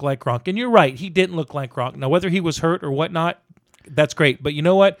not look like Gronk, and you're right. He didn't look like Gronk. Now, whether he was hurt or whatnot, that's great. But you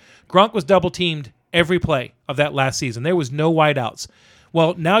know what? Gronk was double teamed every play of that last season. There was no wideouts.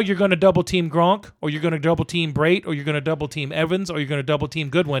 Well, now you're going to double-team Gronk, or you're going to double-team Brate, or you're going to double-team Evans, or you're going to double-team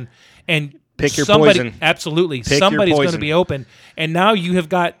Goodwin. And pick your poison. Absolutely. Pick somebody's going to be open. And now you have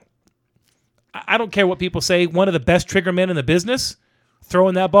got, I don't care what people say, one of the best trigger men in the business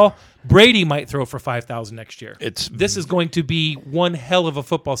throwing that ball. Brady might throw for 5,000 next year. This is going to be one hell of a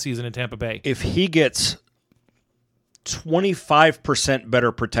football season in Tampa Bay. If he gets 25%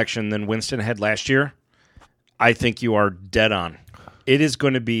 better protection than Winston had last year, I think you are dead on. It is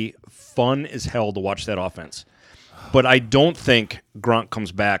going to be fun as hell to watch that offense. But I don't think Gronk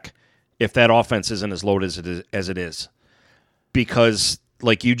comes back if that offense isn't as loaded as it is. Because,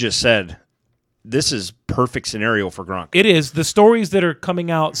 like you just said, this is perfect scenario for Gronk. It is. The stories that are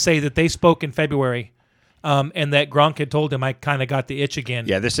coming out say that they spoke in February and that Gronk had told him, I kind of got the itch again.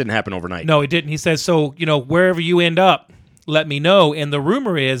 Yeah, this didn't happen overnight. No, it didn't. He says, so, wherever you end up, let me know. And the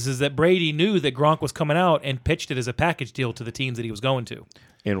rumor is that Brady knew that Gronk was coming out and pitched it as a package deal to the teams that he was going to.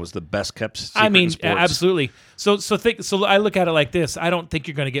 And it was the best kept secret in sports. Absolutely. So I look at it like this. I don't think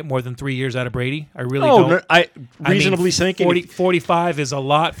you're going to get more than 3 years out of Brady. I really don't. Reasonably thinking. 45 is a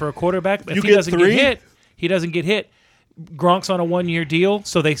lot for a quarterback. If he doesn't get hit. Gronk's on a 1-year deal,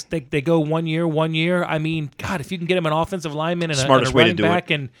 so they go 1 year. I mean, God, if you can get him an offensive lineman and a running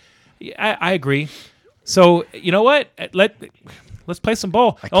back, and I agree. So, you know what? Let's play some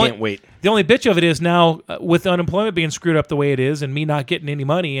ball. I can't wait. The only bitch of it is now, with unemployment being screwed up the way it is and me not getting any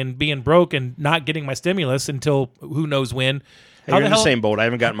money and being broke and not getting my stimulus until who knows when. Hey, you're in the same boat. I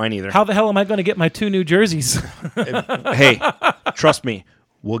haven't gotten mine either. How the hell am I going to get my 2 new jerseys? Hey, trust me.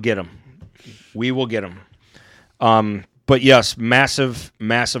 We'll get them. We will get them. But, yes, massive,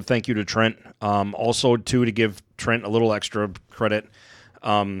 massive thank you to Trent. Also, too, to give Trent a little extra credit.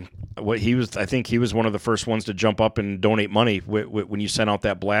 I think he was one of the first ones to jump up and donate money when you sent out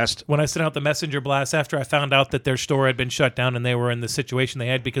that blast. When I sent out the messenger blast after I found out that their store had been shut down and they were in the situation they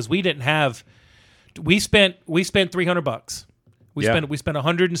had, because we didn't have. We spent $300. We spent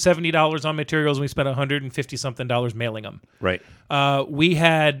 $170 on materials. And we spent $150 something mailing them. Right. We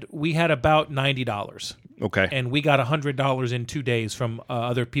had about $90. Okay. And we got $100 in 2 days from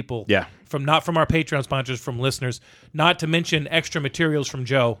other people. Yeah. Not from our Patreon sponsors, from listeners. Not to mention extra materials from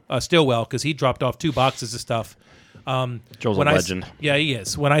Joe Stillwell, because he dropped off 2 boxes of stuff. Joe's a legend. Yeah, he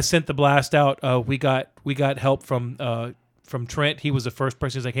is. When I sent the blast out, we got help from Trent. He was the first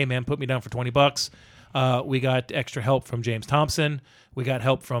person who's like, "Hey man, put me down for $20." We got extra help from James Thompson. We got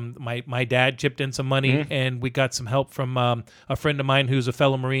help from my dad, chipped in some money, and we got some help from a friend of mine who's a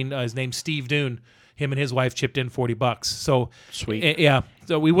fellow Marine. His name's Steve Dune. Him and his wife chipped in $40. So sweet. Yeah.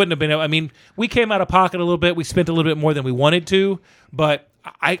 So we wouldn't have been. I mean, we came out of pocket a little bit. We spent a little bit more than we wanted to, but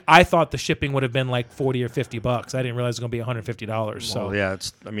I thought the shipping would have been like $40 or $50. I didn't realize it was going to be $150. So Well, yeah,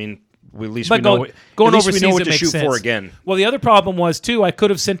 it's. I mean, at least but we know. going at least overseas, we know what it to makes shoot sense. for again. Well, the other problem was too. I could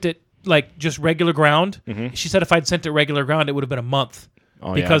have sent it like just regular ground. Mm-hmm. She said if I'd sent it regular ground, it would have been a month Oh,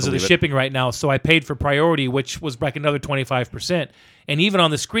 yeah, because I of the believe it. shipping right now. So I paid for priority, which was like another 25%. And even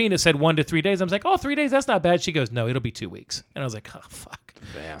on the screen, it said 1 to 3 days. I was like, 3 days, that's not bad. She goes, no, it'll be 2 weeks. And I was like, oh fuck.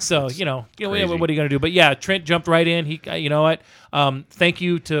 Yeah, So that's you know, crazy. what are you gonna do? But yeah, Trent jumped right in. He, you know what? Thank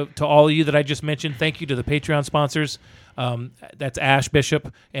you to all of you that I just mentioned. Thank you to the Patreon sponsors. That's Ash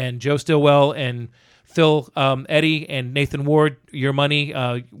Bishop and Joe Stillwell and Phil, Eddie, and Nathan Ward. Your money.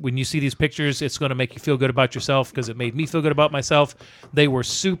 When you see these pictures, it's going to make you feel good about yourself because it made me feel good about myself. They were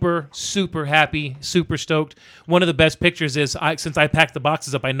super, super happy, super stoked. One of the best pictures is since I packed the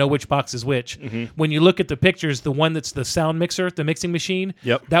boxes up, I know which box is which. Mm-hmm. When you look at the pictures, the one that's the sound mixer, the mixing machine,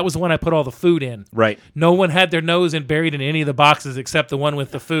 Yep. that was the one I put all the food in. Right. No one had their nose buried in any of the boxes except the one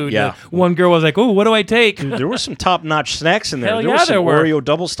with the food. Yeah. One girl was like, "Oh, what do I take?" Dude, there were some top-notch snacks in there. Hell There yeah, was some there were. Oreo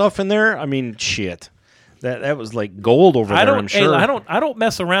double stuff in there. I mean, shit. That was like gold over there. I'm sure. I don't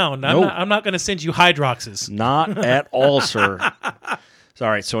mess around. Nope. I'm not going to send you Hydroxes. Not at all, sir. All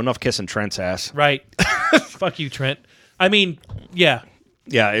right, so enough kissing Trent's ass. Right. Fuck you, Trent. I mean, yeah.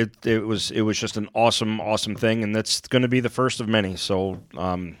 Yeah, it was just an awesome thing, and that's going to be the first of many. So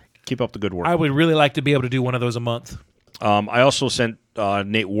keep up the good work. I would really like to be able to do one of those a month. I also sent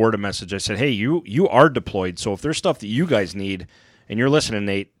Nate Ward a message. I said, hey, you are deployed, so if there's stuff that you guys need and you're listening,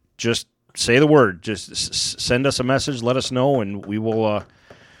 Nate, just say the word. Just send us a message, let us know, and we will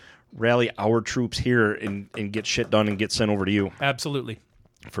rally our troops here and get shit done and get sent over to you. Absolutely.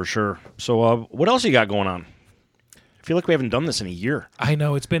 For sure. So what else you got going on? I feel like we haven't done this in a year. I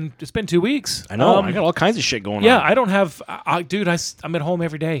know it's been 2 weeks. I know. I got all kinds of shit going on. Yeah, I don't have. Dude, I'm at home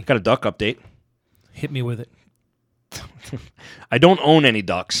every day. Got a duck update. Hit me with it. I don't own any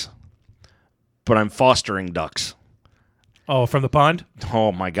ducks, but I'm fostering ducks. Oh, from the pond?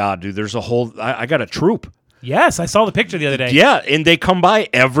 Oh my god, dude! There's a whole. I got a troop. Yes, I saw the picture the other day. Yeah, and they come by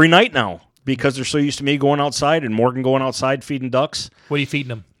every night now because they're so used to me going outside and Morgan going outside feeding ducks. What are you feeding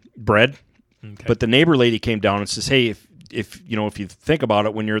them? Bread. Okay. But the neighbor lady came down and says, "Hey, if you think about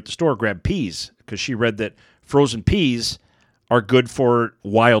it, when you're at the store, grab peas because she read that frozen peas are good for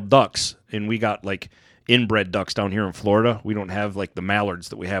wild ducks, and we got like inbred ducks down here in Florida. We don't have like the mallards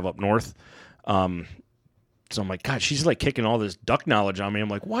that we have up north." So I'm like, God, she's like kicking all this duck knowledge on me. I'm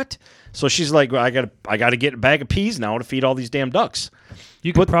like, what? So she's like, well, I gotta get a bag of peas now to feed all these damn ducks.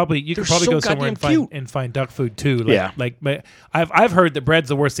 You could But probably they're go so somewhere goddamn and find duck food too. Yeah. I've heard that bread's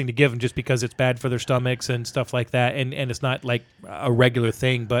the worst thing to give them just because it's bad for their stomachs and stuff like that, and it's not like a regular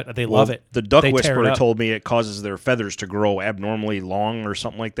thing, but they love it. The duck They tear it whisperer up. told me it causes their feathers to grow abnormally long or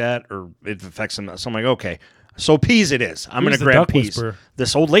something like that, or it affects them. So I'm like, okay. So peas it is. I'm going Who's to the grab duck peas. whisperer?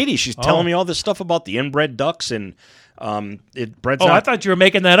 This old lady, she's telling Oh. me all this stuff about the inbred ducks and it breeds Oh, out. I thought you were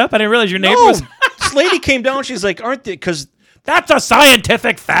making that up. I didn't realize your neighbor no, was. this lady came down. She's like, aren't they? Because That's a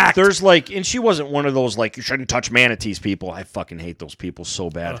scientific fact. there's like, and she wasn't one of those like you shouldn't touch manatees people. I fucking hate those people so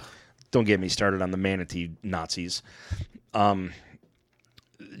bad. Don't get me started on the manatee Nazis.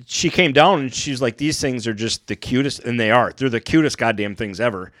 She came down and she's like, these things are just the cutest, and they are. They're the cutest goddamn things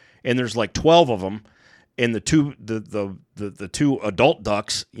ever. And there's like 12 of them, and the two adult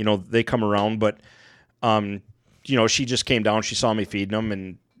ducks, they come around, but she just came down. She saw me feeding them,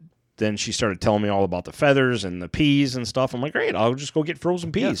 and then she started telling me all about the feathers and the peas and stuff. I'm like, great, I'll just go get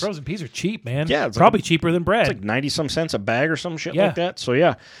frozen peas. Yeah, frozen peas are cheap, man. Yeah, it's probably like- cheaper than bread. It's like 90-some cents a bag or some shit Yeah. like that. So,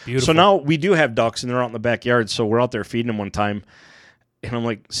 yeah. Beautiful. So now we do have ducks, and they're out in the backyard, so we're out there feeding them one time. And I'm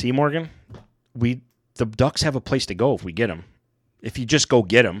like, see, Morgan, the ducks have a place to go if we get them. If you just go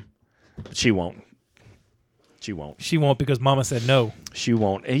get them. But she won't. She won't. She won't because Mama said no. She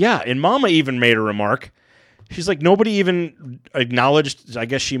won't. And yeah, and Mama even made a remark. She's like, nobody even acknowledged. I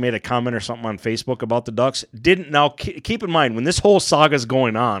guess she made a comment or something on Facebook about the ducks. Didn't. Now, keep in mind, when this whole saga's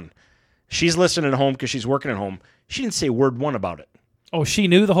going on, she's listening at home because she's working at home. She didn't say word one about it. Oh, she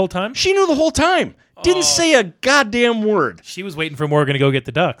knew the whole time? She knew the whole time. Didn't say a goddamn word. She was waiting for Morgan to go get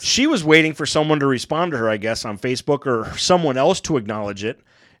the ducks. She was waiting for someone to respond to her, I guess, on Facebook or someone else to acknowledge it.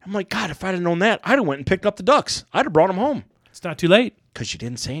 I'm like, God, if I'd have known that, I'd have went and picked up the ducks. I'd have brought them home. It's not too late. Because you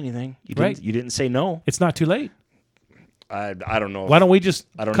didn't say anything. You Right. didn't say no. It's not too late. I don't know. Why don't we just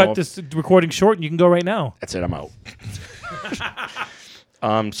I don't know cut if- this recording short and you can go right now? That's it. I'm out.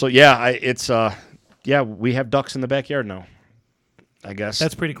 So yeah, we have ducks in the backyard now. I guess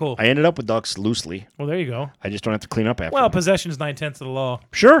That's pretty cool. I ended up with ducks loosely. Well, there you go. I just don't have to clean up after. Well, them. possession is 9/10 of the law.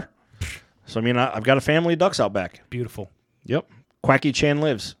 Sure. So I mean, I've got a family of ducks out back. Beautiful. Yep. Quacky Chan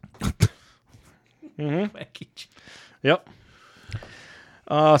lives. Yep.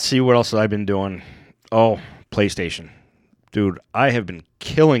 Let's see what else I've been doing. Oh, PlayStation. Dude, I have been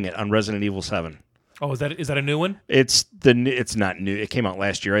killing it on Resident Evil 7. Oh, is that a new one? It's not new. It came out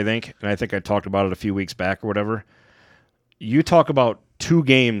last year, I think, and I think I talked about it a few weeks back or whatever. You talk about 2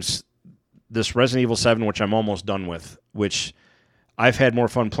 games, this Resident Evil 7, which I'm almost done with, which I've had more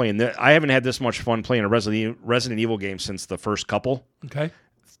fun playing. I haven't had this much fun playing a Resident Evil game since the first couple. Okay.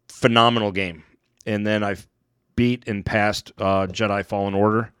 Phenomenal game. And then I've beat and passed Jedi Fallen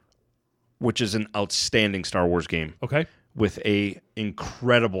Order, which is an outstanding Star Wars game. Okay. With a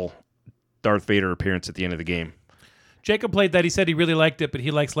incredible Darth Vader appearance at the end of the game. Jacob played that. He said he really liked it, but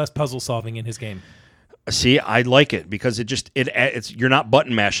he likes less puzzle solving in his game. See, I like it because it's you're not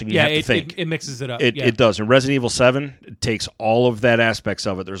button mashing. You have to think. It mixes it up. It does. In Resident Evil 7, it takes all of that aspects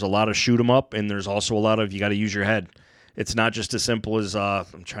of it. There's a lot of shoot 'em up, and there's also a lot of you got to use your head. It's not just as simple as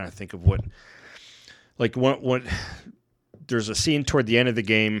I'm trying to think of what. Like what there's a scene toward the end of the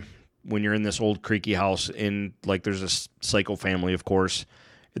game when you're in this old creaky house in like there's a psycho family, of course.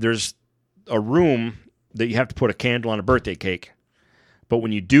 There's a room that you have to put a candle on a birthday cake. But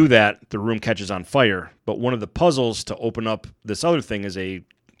when you do that, the room catches on fire. But one of the puzzles to open up this other thing is a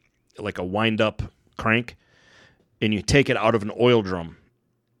wind-up crank, and you take it out of an oil drum.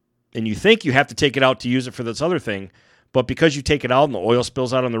 And you think you have to take it out to use it for this other thing, but because you take it out and the oil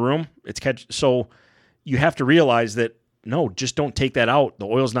spills out on the room, so you have to realize that, no, just don't take that out. The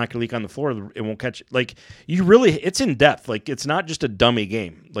oil's not going to leak on the floor. It won't catch. Like, it's in depth. Like, it's not just a dummy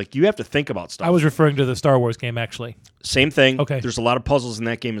game. Like, you have to think about stuff. I was referring to the Star Wars game, actually. Same thing. Okay. There's a lot of puzzles in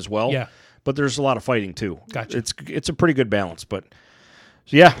that game as well. Yeah. But there's a lot of fighting, too. Gotcha. It's a pretty good balance. But,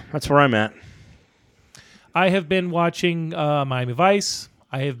 so yeah, that's where I'm at. I have been watching Miami Vice.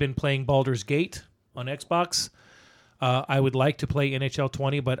 I have been playing Baldur's Gate on Xbox. I would like to play NHL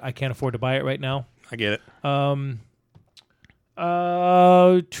 20, but I can't afford to buy it right now. I get it.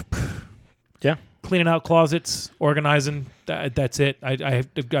 Yeah. Cleaning out closets, organizing. That's it. I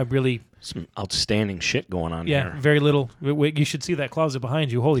really some outstanding shit going on here. Yeah, very little. You should see that closet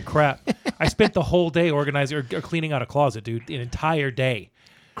behind you. Holy crap! I spent the whole day organizing or cleaning out a closet, dude. An entire day.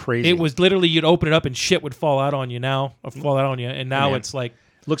 Crazy. It was literally you'd open it up and shit would fall out on you and now it's like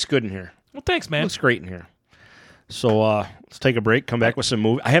looks good in here. Well, thanks, man. Looks great in here. So let's take a break. Come back with some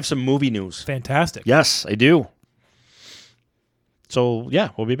movie. I have some movie news. Fantastic. Yes, I do. So,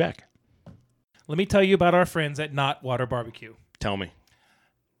 yeah, we'll be back. Let me tell you about our friends at Not Water Barbecue. Tell me.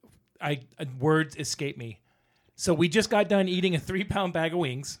 Words escape me. So we just got done eating a 3-pound bag of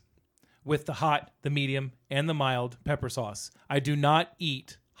wings with the hot, the medium, and the mild pepper sauce. I do not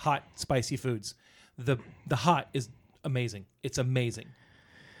eat hot, spicy foods. The hot is amazing. It's amazing.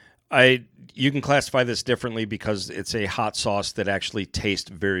 You can classify this differently because it's a hot sauce that actually tastes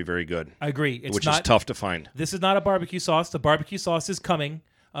very, very good. I agree. Which is tough to find. This is not a barbecue sauce. The barbecue sauce is coming.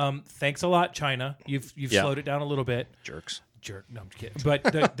 Thanks a lot, China. You've slowed it down a little bit. Jerks. No, I'm just kidding. But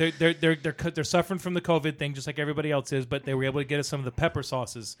they're suffering from the COVID thing, just like everybody else is. But they were able to get us some of the pepper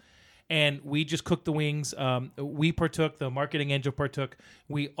sauces, and we just cooked the wings. We partook. The marketing angel partook.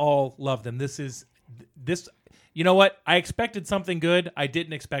 We all love them. This. You know what? I expected something good. I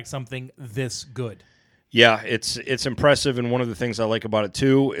didn't expect something this good. Yeah, it's impressive, and one of the things I like about it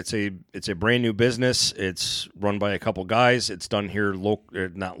too, it's a brand new business. It's run by a couple guys. It's done here,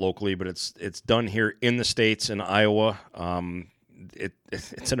 not locally, but it's done here in the States in Iowa.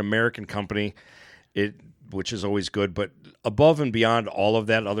 It's an American company, which is always good. But above and beyond all of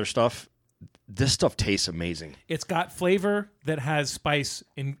that other stuff, this stuff tastes amazing. It's got flavor that has spice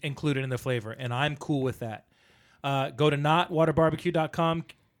included in the flavor, and I'm cool with that. Go to notwaterbarbecue.com,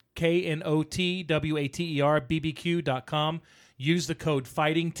 KNOTWATERBBQ.com. Use the code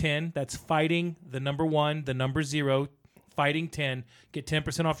FIGHTING10. That's fighting, the number 1, the number 0, fighting10. Get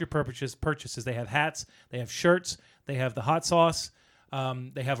 10% off your purchases. They have hats. They have shirts. They have the hot sauce.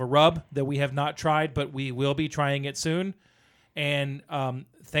 They have a rub that we have not tried, but we will be trying it soon. And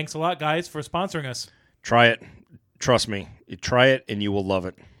thanks a lot, guys, for sponsoring us. Try it. Trust me. You try it, and you will love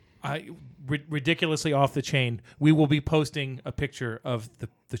it. Ridiculously off the chain. We will be posting a picture of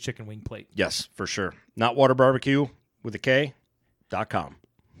the chicken wing plate. Yes, for sure. Not Water Barbecue with a K.com.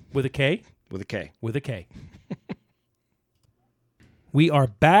 With a K? With a K. With a K. We are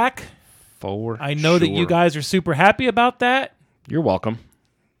back. I know that you guys are super happy about that. You're welcome.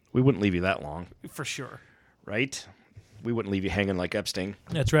 We wouldn't leave you that long. For sure. Right? We wouldn't leave you hanging like Epstein.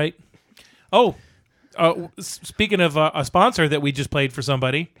 That's right. Oh, speaking of a sponsor that we just played for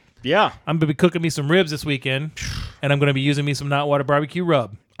somebody. Yeah. I'm going to be cooking me some ribs this weekend, and I'm going to be using me some Not Water Barbecue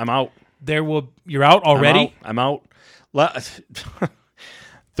rub. I'm out. You're out already? I'm out.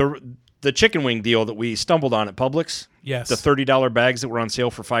 the chicken wing deal that we stumbled on at Publix. Yes. The $30 bags that were on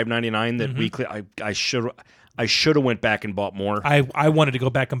sale for $5.99 that weekly. I should have went back and bought more. I wanted to go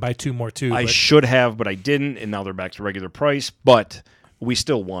back and buy 2 more too. I should have, but I didn't, and now they're back to regular price. But we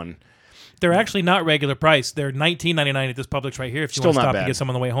still won. They're actually not regular price. They're $19.99 at this Publix right here. If you Still want to not stop bad. and get some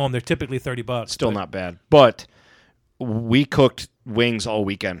on the way home, they're typically $30. Still not bad. But we cooked wings all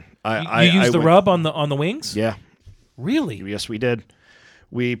weekend. You used the rub on the wings? Yeah. Really? Yes, we did.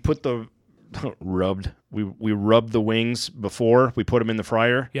 We put the rubbed. We rubbed the wings before we put them in the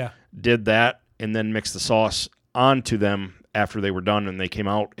fryer. Yeah. Did that and then mixed the sauce onto them after they were done and they came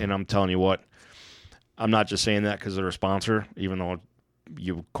out. And I'm telling you what, I'm not just saying that because they're a sponsor, even though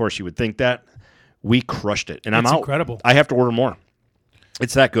of course you would think that. We crushed it, and I'm out. Incredible. I have to order more.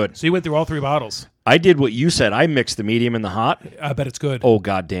 It's that good. So you went through all 3 bottles. I did what you said. I mixed the medium and the hot. I bet it's good. Oh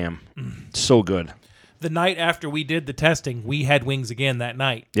goddamn, so good. The night after we did the testing, we had wings again that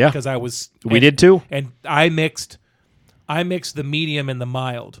night. Yeah. Because We did too. And I mixed the medium and the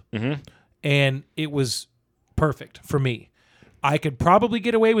mild. Mm-hmm. And it was perfect for me. I could probably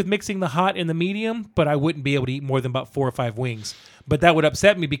get away with mixing the hot and the medium, but I wouldn't be able to eat more than about 4 or 5 wings. But that would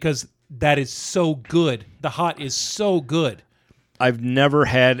upset me because that is so good. The hot is so good. I've never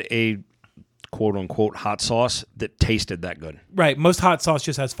had a quote-unquote hot sauce that tasted that good. Right. Most hot sauce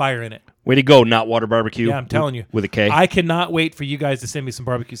just has fire in it. Way to go, Not Water Barbecue. Yeah, I'm telling you. With a K. I cannot wait for you guys to send me some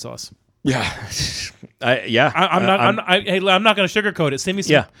barbecue sauce. Yeah. I'm not going to sugarcoat it.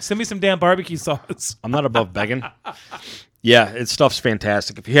 Send me some damn barbecue sauce. I'm not above begging. Yeah, stuff's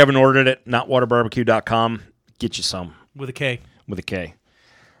fantastic. If you haven't ordered it, notwaterbarbecue.com, get you some. With a K. With a K.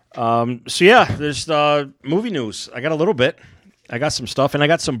 So yeah, there's movie news. I got a little bit. I got some stuff, and I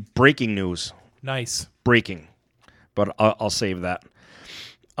got some breaking news. Nice. Breaking. But I'll save that.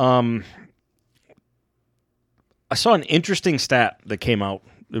 I saw an interesting stat that came out.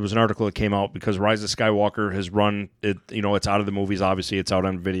 It was an article that came out because Rise of Skywalker has run it. It's out of the movies. Obviously, it's out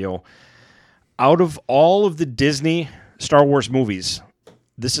on video. Out of all of the Disney Star Wars movies,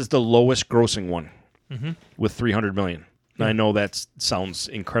 this is the lowest grossing one with $300 million. Now, I know that sounds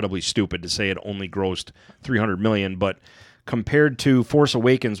incredibly stupid to say it only grossed $300 million, but compared to Force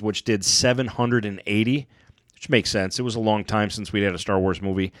Awakens, which did $780, which makes sense. It was a long time since we had a Star Wars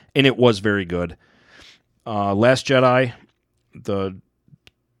movie, and it was very good. Last Jedi, the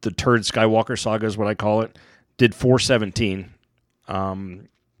turd Skywalker saga is what I call it, did $417, and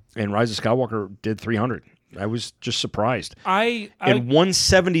Rise of Skywalker did $300. I was just surprised. And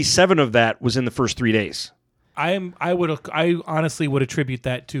 177 of that was in the first 3 days. I honestly would attribute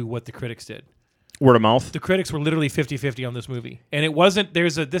that to what the critics did. Word of mouth. The critics were literally 50-50 on this movie. And it wasn't,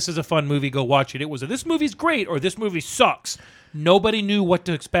 this is a fun movie, go watch it. It was this movie's great or this movie sucks. Nobody knew what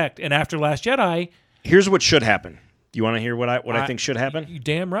to expect. And after Last Jedi... Here's what should happen. You want to hear what I think should happen? You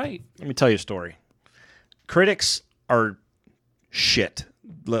damn right. Let me tell you a story. Critics are shit.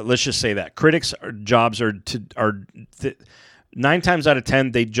 Let's just say that. Critics' jobs are 9 times out of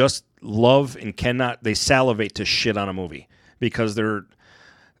 10, they just love and they salivate to shit on a movie because they're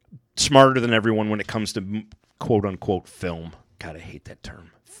smarter than everyone when it comes to quote-unquote film. God, I hate that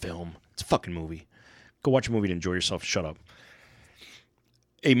term. Film. It's a fucking movie. Go watch a movie to enjoy yourself. Shut up.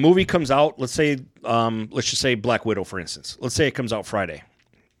 A movie comes out, let's just say Black Widow, for instance. Let's say it comes out Friday.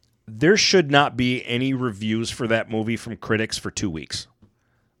 There should not be any reviews for that movie from critics for 2 weeks.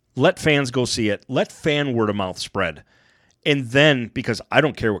 Let fans go see it. Let fan word of mouth spread. And then, because I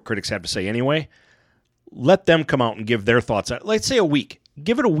don't care what critics have to say anyway, let them come out and give their thoughts. Let's say a week.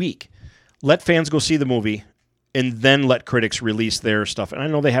 Give it a week. Let fans go see the movie, and then let critics release their stuff. And I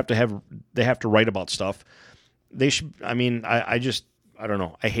know they have to write about stuff. They should. I mean, I don't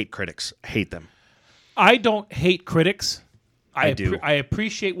know. I hate critics. I hate them. I don't hate critics. I do. I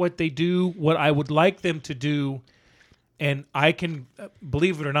appreciate what they do, what I would like them to do. And I can,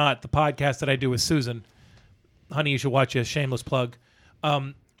 believe it or not, the podcast that I do with Susan, honey, you should watch this. Shameless plug.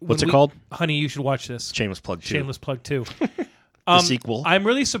 What's it called? Honey, you should watch this. Shameless plug 2. Shameless plug 2. The sequel. I'm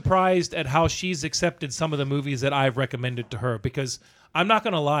really surprised at how she's accepted some of the movies that I've recommended to her because I'm not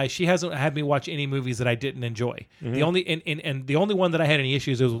going to lie, she hasn't had me watch any movies that I didn't enjoy. Mm-hmm. The only one that I had any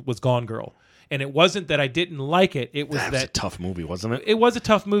issues with was Gone Girl. And it wasn't that I didn't like it. It was that was a tough movie, wasn't it? It was a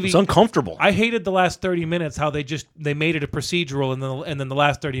tough movie. It's uncomfortable. I hated the last 30 minutes, how they made it a procedural, and then the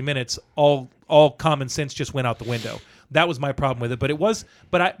last 30 minutes, all common sense just went out the window. That was my problem with it.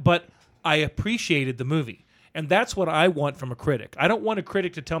 But I appreciated the movie. And that's what I want from a critic. I don't want a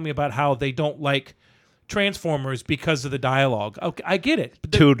critic to tell me about how they don't like Transformers because of the dialogue. Okay, I get it.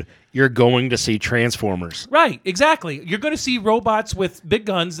 But Dude, you're going to see Transformers. right, exactly. You're going to see robots with big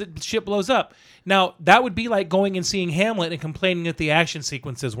guns that shit blows up. Now, that would be like going and seeing Hamlet and complaining that the action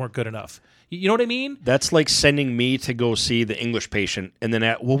sequences weren't good enough. You know what I mean? That's like sending me to go see The English Patient, and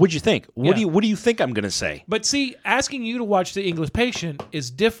then what'd you think? What do you think I'm going to say? But see, asking you to watch The English Patient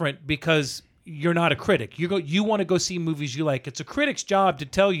is different because you're not a critic. You want to go see movies you like. It's a critic's job to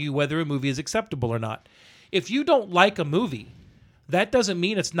tell you whether a movie is acceptable or not. If you don't like a movie, that doesn't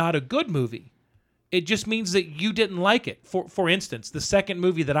mean it's not a good movie. It just means that you didn't like it. For instance, the second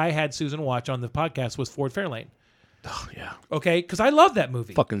movie that I had Susan watch on the podcast was Ford Fairlane. Oh, yeah. Okay? Because I love that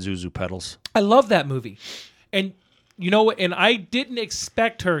movie. Fucking Zuzu pedals. I love that movie. And you know what? And I didn't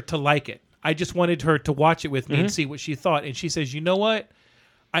expect her to like it. I just wanted her to watch it with me and see what she thought. And she says, you know what?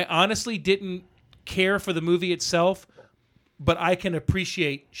 I honestly didn't care for the movie itself, but I can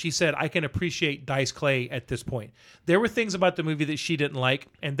appreciate, she said, I can appreciate Dice Clay at this point. There were things about the movie that she didn't like,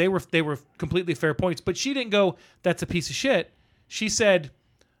 and they were completely fair points, but she didn't go, that's a piece of shit. She said,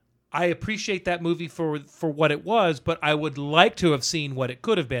 I appreciate that movie for what it was, but I would like to have seen what it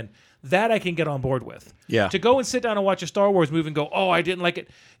could have been. That I can get on board with. Yeah. To go and sit down and watch a Star Wars movie and go, oh, I didn't like it.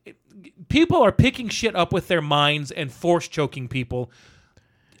 People are picking shit up with their minds and force choking people.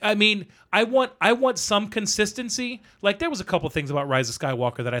 I mean, I want some consistency. Like there was a couple things about Rise of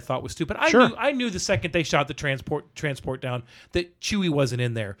Skywalker that I thought was stupid. I knew the second they shot the transport down that Chewie wasn't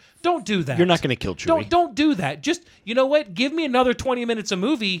in there. Don't do that. You're not going to kill Chewie. Don't do that. Just, you know what? Give me another 20 minutes of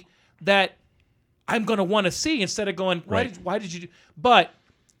movie that I'm going to want to see instead of going, why did you do? But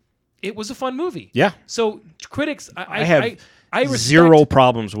it was a fun movie. Yeah. So critics, I have I respect, zero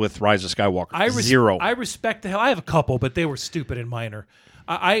problems with Rise of Skywalker. Zero. I respect the hell. I have a couple, but they were stupid and minor.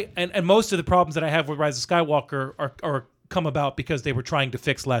 And most of the problems that I have with Rise of Skywalker are come about because they were trying to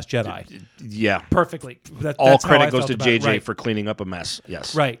fix Last Jedi. Yeah. Perfectly. All credit goes to JJ for cleaning up a mess.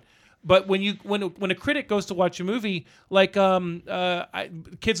 Yes. Right. But when a critic goes to watch a movie like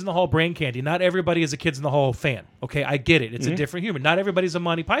Kids in the Hall Brain Candy, not everybody is a Kids in the Hall fan. Okay, I get it. It's a different humor. Not everybody's a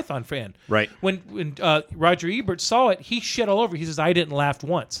Monty Python fan. Right. When Roger Ebert saw it, he shit all over. He says, "I didn't laugh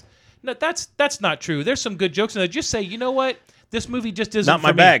once." No, that's not true. There's some good jokes in there. Just say, you know what? This movie just isn't not for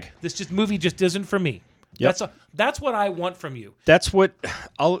my me. bag. This movie just isn't for me. Yep. That's what I want from you. That's what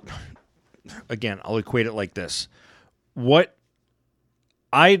I'll equate it like this. What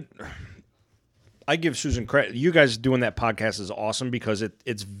I give Susan credit. You guys doing that podcast is awesome because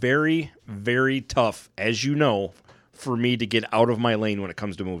it's very, very tough, as you know, for me to get out of my lane when it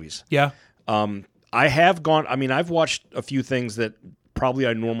comes to movies. Yeah. I have gone. I mean, I've watched a few things that probably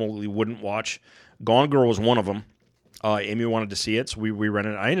I normally wouldn't watch. Gone Girl was one of them. Amy wanted to see it, so we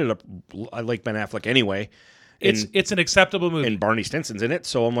rented it. I like Ben Affleck anyway. It's an acceptable movie. And Barney Stinson's in it,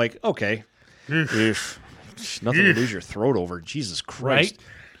 so I'm like, okay. Nothing to lose your throat over. Jesus Christ.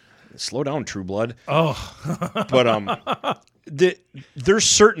 Right? Slow down, True Blood. Oh. But there's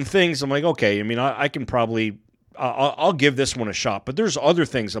certain things I'm like, okay, I mean, I can probably, I'll give this one a shot. But there's other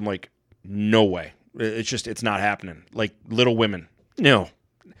things I'm like, no way. It's not happening. Like Little Women. No.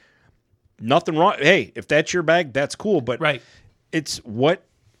 Nothing wrong. Hey, if that's your bag, that's cool. But right.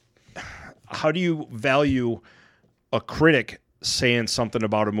 How do you value a critic saying something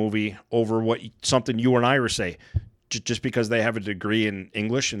about a movie over something you and I or say? Just because they have a degree in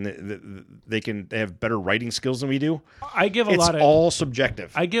English and they have better writing skills than we do? It's all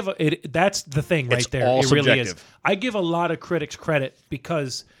subjective. That's the thing right there. All it subjective. Really is. I give a lot of critics credit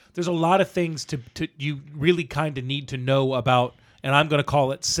because there's a lot of things to you really kind of need to know about. And I'm going to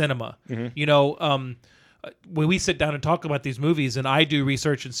call it cinema. Mm-hmm. You know, when we sit down and talk about these movies, and I do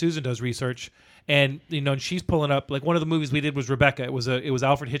research and Susan does research, and you know, and she's pulling up like one of the movies we did was Rebecca. It was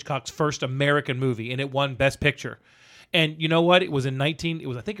Alfred Hitchcock's first American movie, and it won Best Picture. And you know what? It was I think it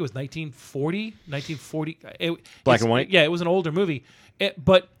was 1940. Black and white. Yeah, it was an older movie.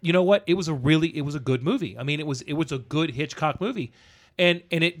 But you know what? It was a good movie. I mean, it was a good Hitchcock movie. And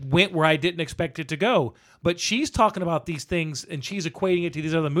it went where I didn't expect it to go. But she's talking about these things, and she's equating it to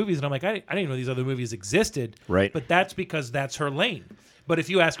these other movies. And I'm like, I didn't know these other movies existed. Right. But that's because that's her lane. But if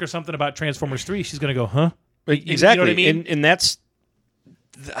you ask her something about Transformers 3, she's going to go, huh? Exactly. You know what I mean? And that's,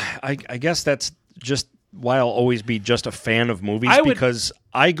 I guess that's just why I'll always be just a fan of movies. Because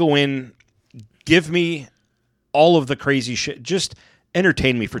I go in, give me all of the crazy shit. Just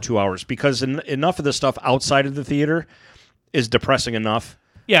entertain me for 2 hours. Because enough of the stuff outside of the theater is depressing enough.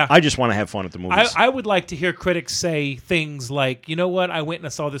 Yeah. I just want to have fun at the movies. I would like to hear critics say things like, you know what, I went and I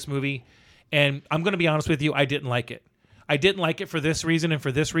saw this movie, and I'm going to be honest with you, I didn't like it. I didn't like it for this reason and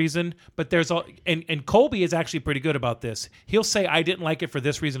for this reason, but there's all and Colby is actually pretty good about this. He'll say I didn't like it for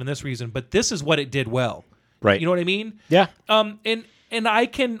this reason and this reason, but this is what it did well. Right. You know what I mean? Yeah. And I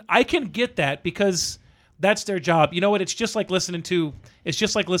can get that because that's their job. You know what? It's just like listening to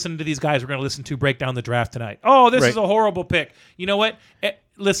these guys we're going to listen to break down the draft tonight. Oh, this is a horrible pick. You know what?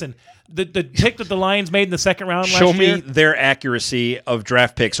 Listen, the pick that the Lions made in the second round last year. Show me their accuracy of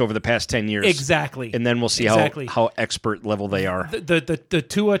draft picks over the past 10 years. Exactly. And then we'll see how expert level they are. The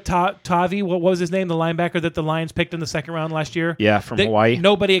Tua Tavi, what was his name? The linebacker that the Lions picked in the second round last year? Yeah, from Hawaii.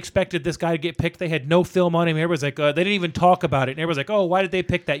 Nobody expected this guy to get picked. They had no film on him. Everybody's like, they didn't even talk about it. And everybody's like, oh, why did they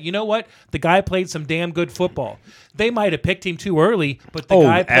pick that? You know what? The guy played some damn good football. They might have picked him too early, but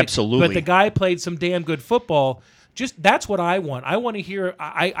absolutely. But the guy played some damn good football. Just that's what I want. I want to hear.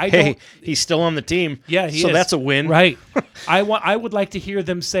 He's still on the team. Yeah, he is. So that's a win, right? I would like to hear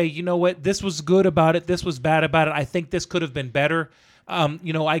them say, you know what, this was good about it. This was bad about it. I think this could have been better.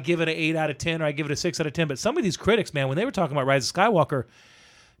 I give it an 8 out of 10, or I give it a 6 out of 10. But some of these critics, man, when they were talking about Rise of Skywalker,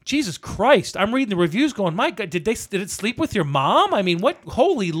 Jesus Christ! I'm reading the reviews, going, my God, did it sleep with your mom? I mean, what?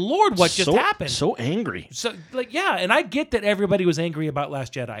 Holy Lord, what just happened? So angry. So, and I get that everybody was angry about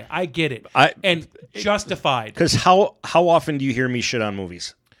Last Jedi. I get it, and justified. Because how often do you hear me shit on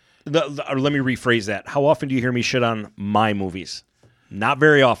movies? Or let me rephrase that. How often do you hear me shit on my movies? Not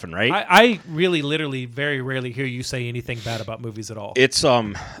very often, right? I really, literally, very rarely hear you say anything bad about movies at all. It's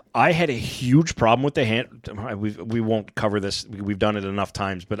I had a huge problem with the hand. We won't cover this. We've done it enough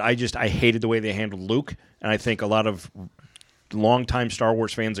times, but I hated the way they handled Luke, and I think a lot of longtime Star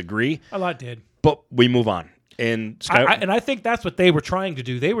Wars fans agree. A lot did, but we move on. And I think that's what they were trying to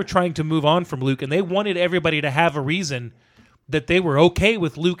do. They were trying to move on from Luke, and they wanted everybody to have a reason that they were okay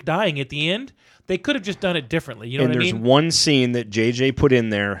with Luke dying at the end. They could have just done it differently. You know what I mean? And there's one scene that JJ put in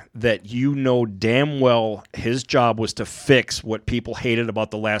there that you know damn well his job was to fix what people hated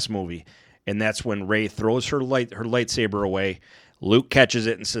about the last movie. And that's when Rey throws her lightsaber away. Luke catches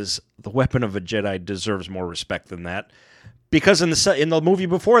it and says, the weapon of a Jedi deserves more respect than that. Because in the movie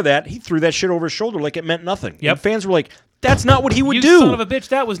before that, he threw that shit over his shoulder like it meant nothing. Yep. And fans were like, that's not what he would do. You son of a bitch,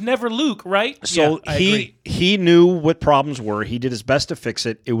 that was never Luke, right? So yeah, he knew what problems were. He did his best to fix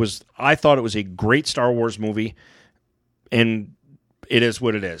it. I thought it was a great Star Wars movie, and it is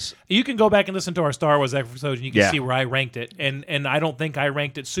what it is. You can go back and listen to our Star Wars episode, and you can see where I ranked it. And I don't think I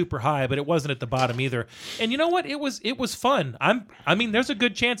ranked it super high, but it wasn't at the bottom either. And you know what? It was fun. There's a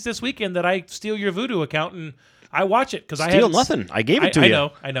good chance this weekend that I steal your Vudu account and I watch it because I steal nothing. I gave it to you.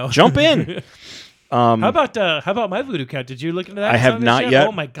 I know. Jump in. How about my Voodoo account? Did you look into that? I have not yet.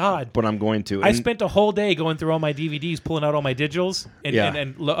 Oh my God! But I'm going to. I spent a whole day going through all my DVDs, pulling out all my digitals,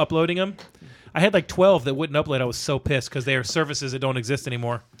 and uploading them. I had like 12 that wouldn't upload. I was so pissed because they are services that don't exist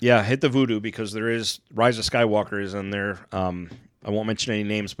anymore. Yeah, hit the Voodoo because there is Rise of Skywalker is in there. I won't mention any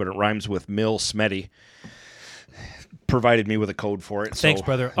names, but it rhymes with Mill Smetty. Provided me with a code for it. Thanks,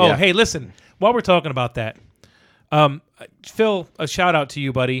 brother. Oh, hey, listen. While we're talking about that. Phil, a shout out to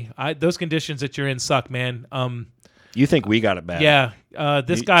you, buddy. Those conditions that you're in suck, man. You think we got it bad? Yeah.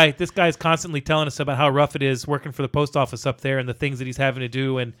 This guy's constantly telling us about how rough it is working for the post office up there and the things that he's having to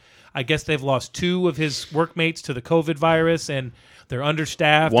do. And I guess they've lost 2 of his workmates to the COVID virus, and they're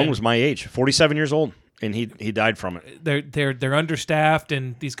understaffed. One was my age, 47 years old, and he died from it. They're understaffed,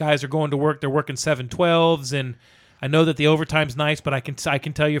 and these guys are going to work. They're working 7/12s, and I know that the overtime's nice, but I can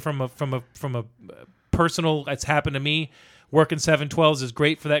tell you from a personal, it's happened to me. Working 7/12s is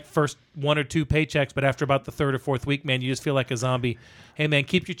great for that first 1 or 2 paychecks, but after about the 3rd or 4th week, man, you just feel like a zombie. Hey, man,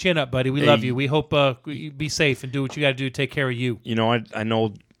 keep your chin up, buddy. We love you. We hope you be safe and do what you got to do to take care of you. You know, I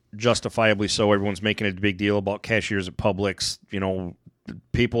know justifiably so. Everyone's making a big deal about cashiers at Publix. You know,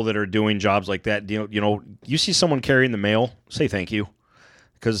 people that are doing jobs like that. You know, you see someone carrying the mail, say thank you,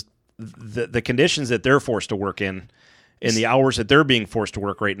 because the conditions that they're forced to work in. And the hours that they're being forced to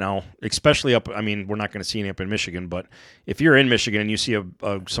work right now, especially we're not going to see any up in Michigan, but if you're in Michigan and you see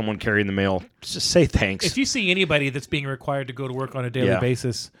someone carrying the mail, just say thanks. If you see anybody that's being required to go to work on a daily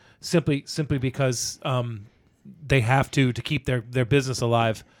basis, simply because they have to keep their business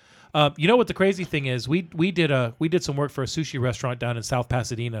alive. You know what the crazy thing is? We did some work for a sushi restaurant down in South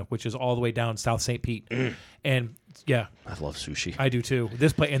Pasadena, which is all the way down South St. Pete, and yeah, I love sushi. I do too.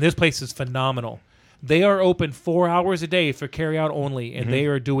 This place is phenomenal. They are open 4 hours a day for carry-out only, and they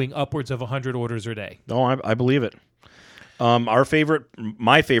are doing upwards of 100 orders a day. No, I believe it. My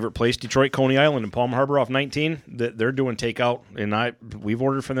favorite place, Detroit Coney Island in Palm Harbor off 19, they're doing takeout, and we've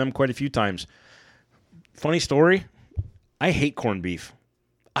ordered from them quite a few times. Funny story, I hate corned beef.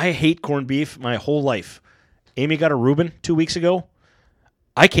 I hate corned beef my whole life. Amy got a Reuben 2 weeks ago.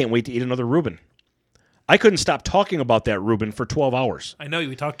 I can't wait to eat another Reuben. I couldn't stop talking about that Reuben for 12 hours. I know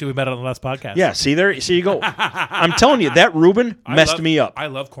we talked to him about it on the last podcast. Yeah, see you go. I'm telling you, that Reuben messed me up. I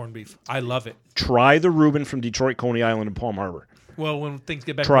love corned beef. I love it. Try the Reuben from Detroit, Coney Island, and Palm Harbor. Well, when things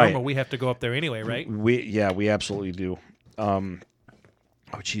get back to Try normal, it. we have to go up there anyway, right? We absolutely do.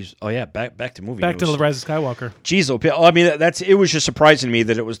 Oh, jeez. Oh, yeah, back to movie Back to news. the Rise of Skywalker. Jeez, I mean, it was just surprising to me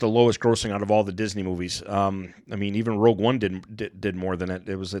that it was the lowest grossing out of all the Disney movies. I mean, even Rogue One did more than it.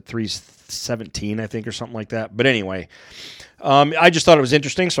 It was at 317, I think, or something like that. But anyway, I just thought it was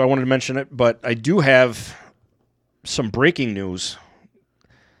interesting, so I wanted to mention it. But I do have some breaking news.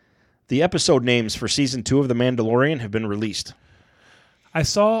 The episode names for Season 2 of The Mandalorian have been released. I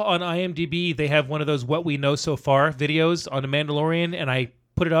saw on IMDb they have one of those What We Know So Far videos on The Mandalorian, and I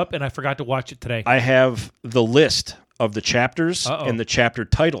put it up, and I forgot to watch it today. I have the list of the chapters Uh-oh. and the chapter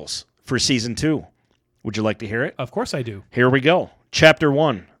titles for Season 2. Would you like to hear it? Of course I do. Here we go. Chapter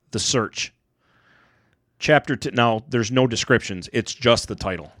 1, The Search. Chapter 2, now there's no descriptions. It's just the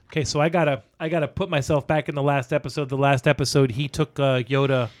title. Okay, so I gotta put myself back in the last episode. The last episode, he took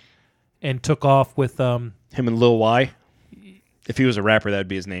Yoda and took off with Him and Lil Y. If he was a rapper, that'd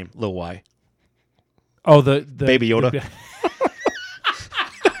be his name, Lil Y. Oh, the Baby Yoda.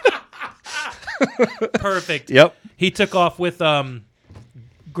 Perfect. Yep. He took off with Grand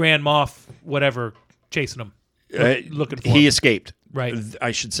Moff, whatever, chasing him, looking for him. He escaped. Right.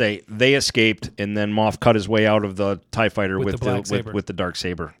 I should say they escaped, and then Moff cut his way out of the TIE fighter With the black saber. with the dark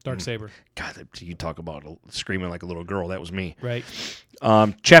saber. Dark Saber. God, you talk about screaming like a little girl. That was me. Right.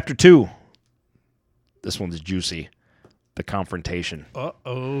 Chapter 2. This one's juicy. The Confrontation.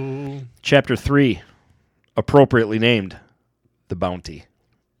 Uh-oh. Chapter 3, appropriately named, The Bounty.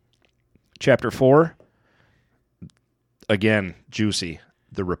 Chapter 4, again, juicy,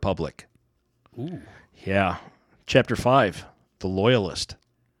 The Republic. Ooh. Yeah. Chapter 5, The Loyalist.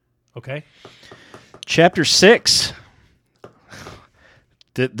 Okay. Chapter 6,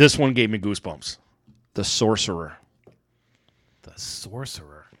 this one gave me goosebumps, The Sorcerer. The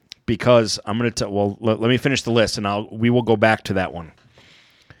Sorcerer. Because I'm going to let me finish the list, and we will go back to that one.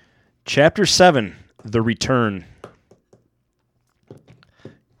 Chapter 7, The Return.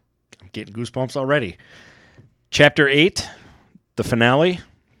 I'm getting goosebumps already. Chapter 8, the finale.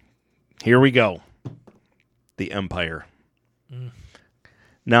 Here we go. The Empire.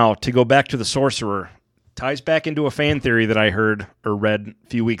 Now, to go back to The Sorcerer, ties back into a fan theory that I heard or read a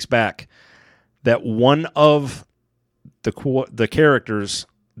few weeks back, that one of the characters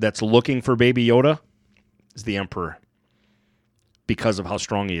that's looking for Baby Yoda is the Emperor because of how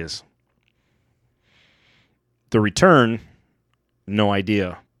strong he is. The Return, no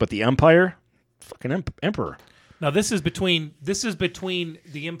idea. But the Empire, fucking Emperor. Now this is between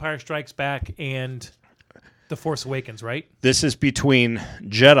The Empire Strikes Back and The Force Awakens, right? This is between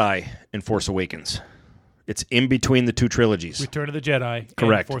Jedi and Force Awakens. It's in between the two trilogies. Return of the Jedi.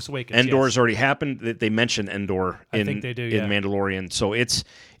 Correct. And Force Awakens. Endor's yes. already happened. They mention Endor in, I think they do, in yeah. Mandalorian. So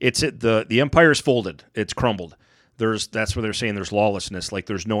the Empire's folded. It's crumbled. That's where they're saying there's lawlessness. Like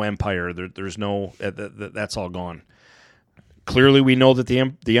there's no empire. There's no that's all gone. Clearly, we know that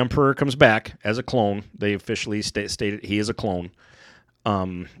the Emperor comes back as a clone. They officially stated he is a clone. But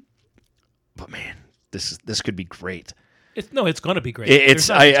man, this could be great. It's going to be great.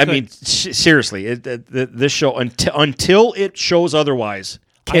 Seriously, this show until it shows otherwise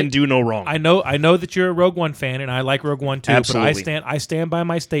can do no wrong. I know that you're a Rogue One fan, and I like Rogue One too. Absolutely. But I stand by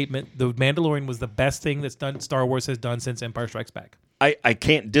my statement. The Mandalorian was the best thing Star Wars has done since Empire Strikes Back. I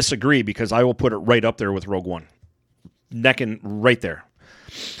can't disagree because I will put it right up there with Rogue One, neck and right there.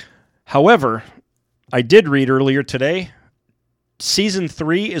 However, I did read earlier today, Season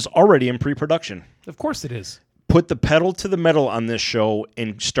 3 is already in pre-production. Of course it is. Put the pedal to the metal on this show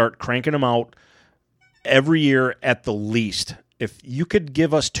and start cranking them out every year at the least. If you could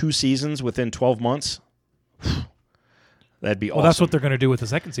give us 2 seasons within 12 months, that'd be awesome. Well, that's what they're going to do with the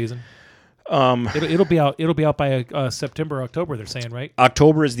second season. It'll be out. It'll be out by September, October. They're saying, right?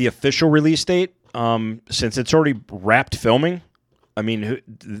 October is the official release date. Since it's already wrapped filming, I mean,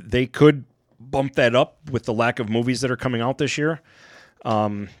 they could bump that up with the lack of movies that are coming out this year.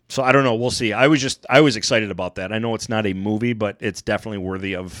 So I don't know. We'll see. I was excited about that. I know it's not a movie, but it's definitely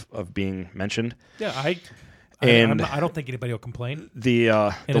worthy of being mentioned. Yeah, I don't think anybody will complain.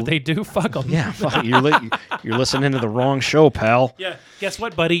 If they do, fuck them. Yeah, fuck, you're listening to the wrong show, pal. Yeah. Guess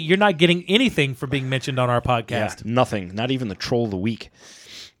what, buddy? You're not getting anything for being mentioned on our podcast. Yeah, nothing. Not even the troll of the week.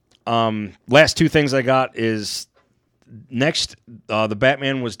 Last 2 things I got is next. The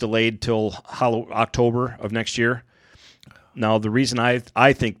Batman was delayed till October of next year. Now, the reason I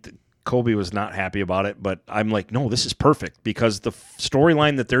think Kobe was not happy about it, but I'm like, no, this is perfect because the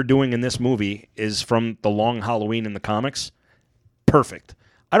storyline that they're doing in this movie is from the Long Halloween in the comics. Perfect.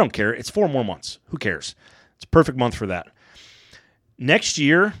 I don't care. It's 4 more months. Who cares? It's a perfect month for that. Next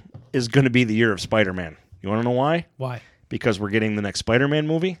year is going to be the year of Spider-Man. You want to know why? Why? Because we're getting the next Spider-Man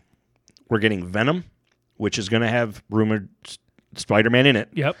movie. We're getting Venom, which is going to have rumored Spider-Man in it.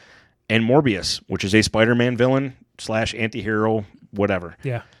 Yep. And Morbius, which is a Spider-Man villain / anti-hero, whatever.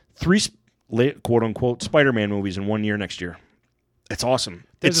 Yeah. 3 quote-unquote Spider-Man movies in 1 year next year. It's awesome.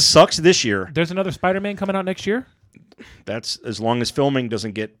 There's It sucks this year. There's another Spider-Man coming out next year? That's as long as filming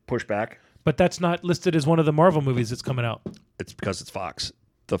doesn't get pushed back. But that's not listed as one of the Marvel movies that's coming out. It's because it's Fox.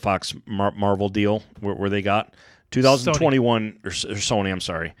 The Fox Marvel deal where they got 2021 or Sony, I'm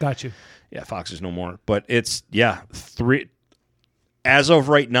sorry. Got you. Yeah, Fox is no more. But it's 3 as of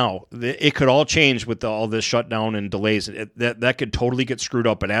right now. It could all change with all this shutdown and delays. That could totally get screwed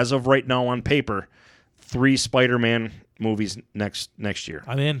up. But as of right now on paper, 3 Spider-Man movies next year.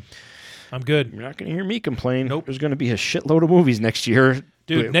 I'm in. I'm good. You're not going to hear me complain. Nope. There's going to be a shitload of movies next year.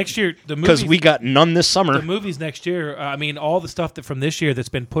 Dude, next year, the movies... Because we got none this summer. The movies next year, I mean, all the stuff that from this year that's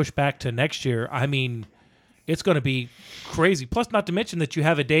been pushed back to next year, I mean, it's going to be crazy. Plus, not to mention that you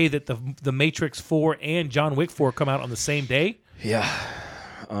have a day that the Matrix 4 and John Wick 4 come out on the same day. Yeah.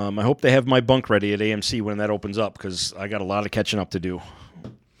 I hope they have my bunk ready at AMC when that opens up because I got a lot of catching up to do.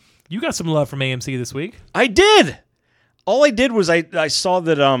 You got some love from AMC this week. I did. All I did was I saw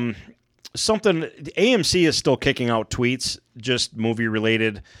that something AMC is still kicking out tweets, just movie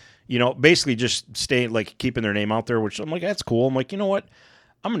related, basically just staying like keeping their name out there, which I'm like, that's cool. I'm like, you know what?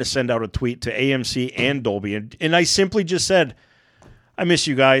 I'm going to send out a tweet to AMC and Dolby. And I simply just said, I miss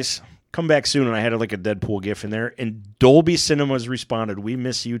you guys. Come back soon. And I had like a Deadpool gif in there. And Dolby Cinemas responded, we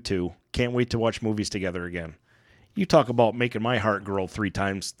miss you too. Can't wait to watch movies together again. You talk about making my heart grow 3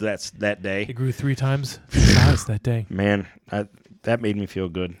 times that day. It grew 3 times size that day. Man, that made me feel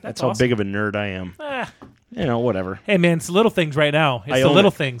good. That's how awesome. big of a nerd I am. Whatever. Hey man, it's the little things right now. It's the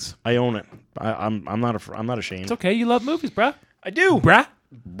little things. I own it. I'm not ashamed. It's okay. You love movies, bruh. I do,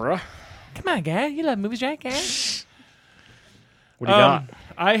 Bruh. Come on, guy. You love movies, right, guy? What do you got?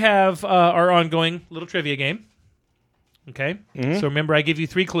 I have our ongoing little trivia game. Okay. Mm-hmm. So remember, I give you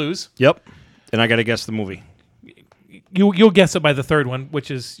 3 clues. Yep. And I got to guess the movie. You'll guess it by the third one,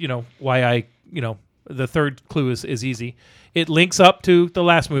 which is why the third clue is easy. It links up to the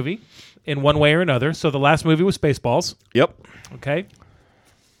last movie in one way or another. So the last movie was Spaceballs. Yep. Okay.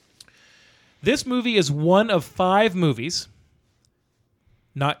 This movie is one of 5 movies.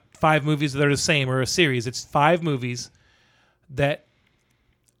 Not 5 movies that are the same or a series. It's 5 movies that.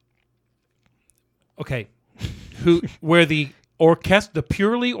 Okay. Where the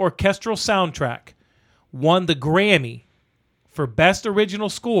purely orchestral soundtrack won the Grammy for Best Original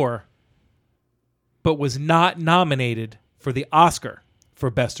Score, but was not nominated for the Oscar for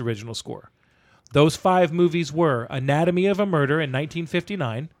Best Original Score. Those 5 movies were Anatomy of a Murder in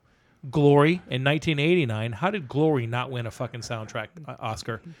 1959, Glory in 1989. How did Glory not win a fucking soundtrack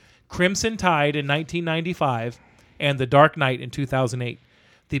Oscar? Crimson Tide in 1995, and The Dark Knight in 2008.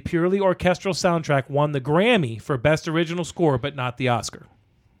 The purely orchestral soundtrack won the Grammy for Best Original Score, but not the Oscar.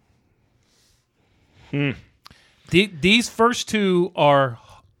 These first 2 are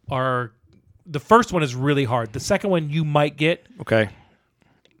the first one is really hard. The second one you might get. Okay.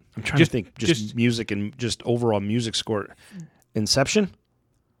 I'm trying to think. Just music and just overall music score. Inception?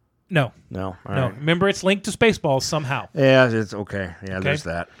 No. No. All no. right. Remember, it's linked to Spaceballs somehow. Yeah, it's okay. Yeah, there's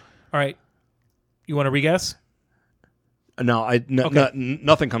that. All right. You want to re-guess? No,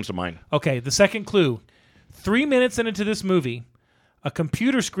 nothing comes to mind. Okay, the second clue. 3 minutes into this movie, a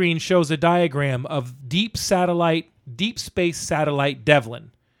computer screen shows a diagram of deep space satellite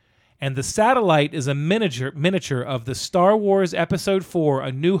Devlin. And the satellite is a miniature of the Star Wars Episode 4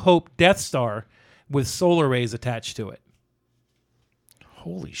 A New Hope Death Star with solar rays attached to it.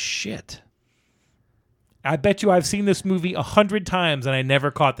 Holy shit. I bet you I've seen this movie 100 times and I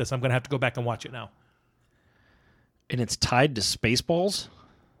never caught this. I'm going to have to go back and watch it now. And it's tied to Spaceballs?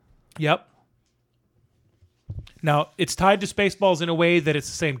 Yep. Now, it's tied to Spaceballs in a way that it's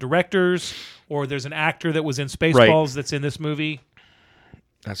the same directors, or there's an actor that was in Spaceballs that's in this movie.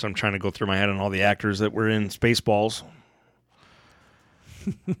 That's what I'm trying to go through my head on all the actors that were in Spaceballs.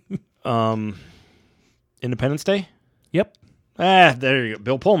 Independence Day? Yep. There you go.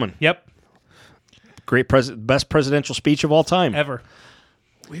 Bill Pullman. Yep. Great best presidential speech of all time. Ever.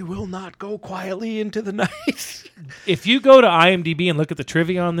 We will not go quietly into the night. If you go to IMDb and look at the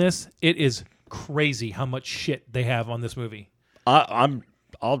trivia on this, it is crazy how much shit they have on this movie. I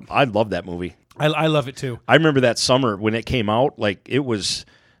love that movie. I love it too. I remember that summer when it came out. Like it was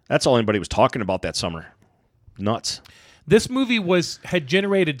That's all anybody was talking about that summer. Nuts. This movie had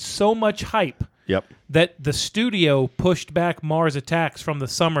generated so much hype Yep. that the studio pushed back Mars Attacks from the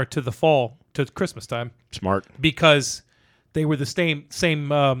summer to the fall to Christmas time Smart. because they were the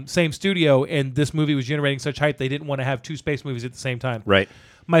same studio, and this movie was generating such hype they didn't want to have two space movies at the same time. Right.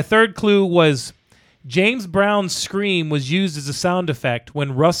 My third clue was James Brown's scream was used as a sound effect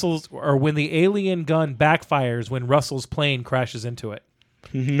when when the alien gun backfires when Russell's plane crashes into it.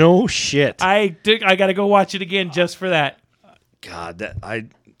 No shit. I got to go watch it again just for that. God,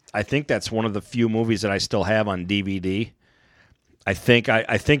 I think that's one of the few movies that I still have on DVD. I think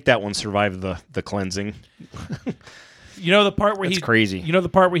that one survived the cleansing. You know the part where That's he's crazy. You know the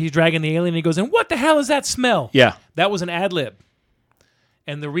part where he's dragging the alien and he goes, "And what the hell is that smell?" Yeah. That was an ad lib.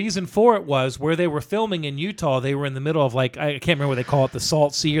 And the reason for it was where they were filming in Utah, they were in the middle of I can't remember what they call it, the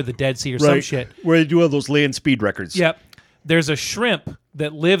Salt Sea or the Dead Sea or some shit. Where they do all those land speed records. Yep. There's a shrimp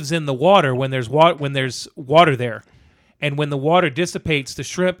that lives in the water when there's water there. And when the water dissipates, the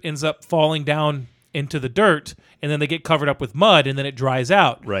shrimp ends up falling down into the dirt, and then they get covered up with mud, and then it dries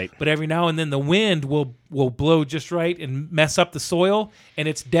out. Right. But every now and then the wind will blow just right and mess up the soil, and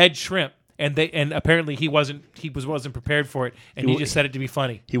it's dead shrimp. And apparently he wasn't prepared for it, and he just said it to be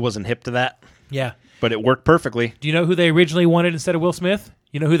funny. He wasn't hip to that, Yeah. but it worked perfectly. Do you know who they originally wanted instead of Will Smith?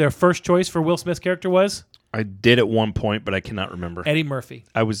 You know who their first choice for Will Smith's character was? I did at one point, but I cannot remember. Eddie Murphy.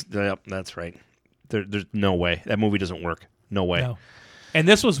 That's right. There's no way. That movie doesn't work. No way. No. And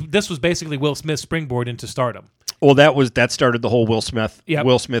this was basically Will Smith's springboard into stardom. Well, that started the whole Will Smith. Yep.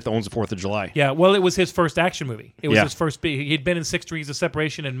 Will Smith owns the 4th of July. Yeah, well, it was his first action movie. It was Yeah. his first. He'd been in 6 Degrees of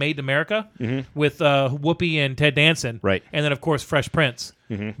Separation and Made in America with Whoopi and Ted Danson. Right. And then, of course, Fresh Prince.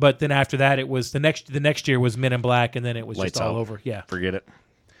 But then after that, it was the next year was Men in Black, and then it was Lights just all Out. over. Yeah. Forget it.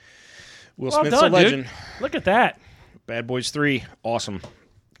 Will Well Smith's done, a legend. dude. Look at that. Bad Boys 3, awesome.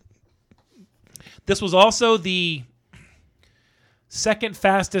 This was also the second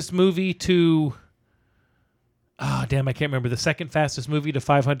fastest movie to. Oh damn! I can't remember the second fastest movie to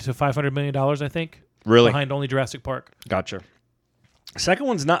 $500 million. I think. Really? Behind only Jurassic Park. Gotcha. Second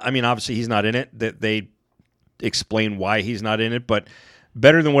one's not. I mean, obviously he's not in it. That they explain why he's not in it, but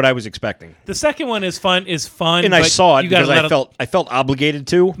better than what I was expecting. The second one is fun. And I saw it you gotta because let I felt obligated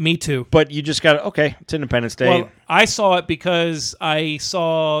to. Me too. But you just got to, okay, it's Independence Day. Well, I saw it because I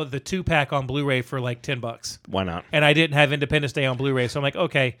saw the 2-pack on Blu-ray for like $10, Why not? and I didn't have Independence Day on Bluray, so I'm like,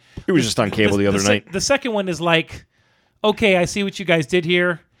 okay. It was just on cable the other night. The second one is like, okay, I see what you guys did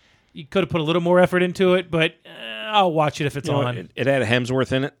here. You could have put a little more effort into it, but I'll watch it if it's You know, on. it had a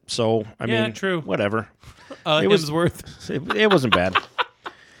Hemsworth in it, so I Yeah, mean, true. whatever. It was worth. It wasn't bad.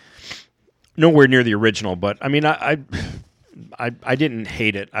 Nowhere near the original, but I mean, I didn't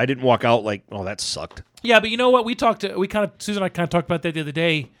hate it. I didn't walk out like, oh, that sucked. Yeah, but you know what? Susan and I kind of talked about that the other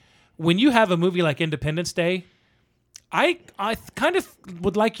day. When you have a movie like Independence Day, I kind of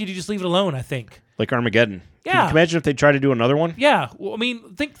would like you to just leave it alone, I think. Like Armageddon. Yeah. Can you imagine if they try to do another one? Yeah. Well, I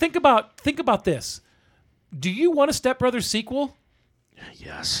mean, think about this. Do you want a Step Brothers sequel?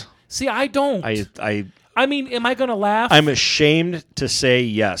 Yes. See, I don't. I mean, am I going to laugh? I'm ashamed to say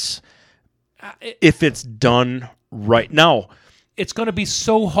yes. If it's done right now, it's going to be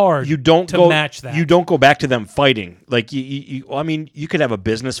so hard. you don't to go match that. You don't go back to them fighting. Like I mean, you could have a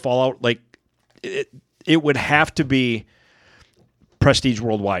business fallout. Like it would have to be Prestige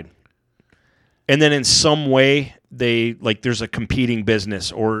Worldwide, and then in some way they like there's a competing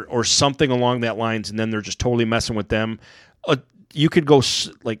business or something along that lines, and then they're just totally messing with them. You could go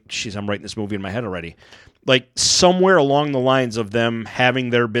like, jeez, I'm writing this movie in my head already. Like somewhere along the lines of them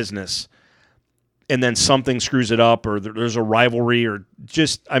having their business. And then something screws it up, or there's a rivalry, or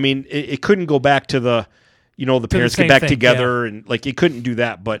just, I mean, it couldn't go back to the parents get back together, and like it couldn't do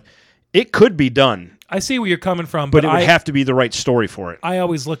that, but it could be done. I see where you're coming from, but it would have to be the right story for it. I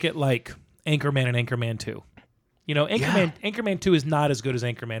always look at like Anchorman and Anchorman 2. You know, Anchorman 2 is not as good as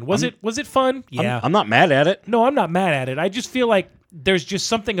Anchorman. Was it fun? Yeah. I'm not mad at it. No, I'm not mad at it. I just feel like there's just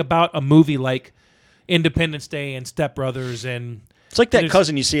something about a movie like Independence Day and Step Brothers and. It's like that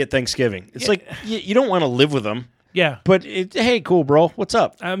cousin you see at Thanksgiving. It's like you don't want to live with them. Yeah. But hey, cool, bro. What's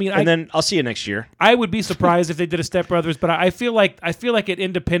up? I mean, then I'll see you next year. I would be surprised if they did a Step Brothers, but I feel like at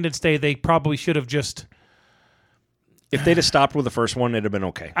Independence Day they probably should have just. If they'd have stopped with the first one, it'd have been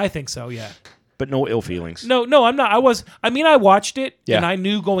okay. I think so. Yeah. But no ill feelings. No, I'm not. I watched it and Yeah. I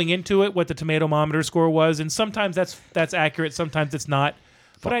knew going into it what the Tomatometer score was, and sometimes that's accurate, sometimes it's not.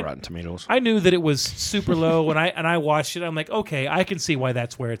 Fuck But Rotten Tomatoes. I knew that it was super low, and I watched it. I'm like, okay, I can see why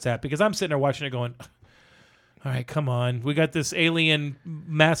that's where it's at, because I'm sitting there watching it going, all right, come on. We got this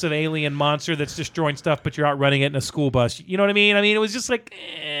massive alien monster that's destroying stuff, but you're out running it in a school bus. You know what I mean? I mean, it was just like,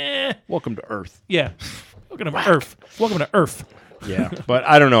 Welcome to Earth. Yeah. Welcome to Earth. Welcome to Earth. Yeah, but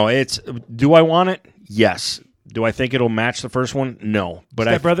I don't know. Do I want it? Yes. Do I think it'll match the first one? No. But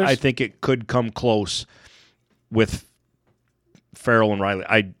Step Brothers? I think it could come close with Farrell and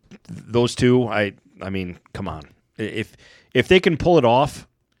Riley. Those two. I mean, come on. If they can pull it off,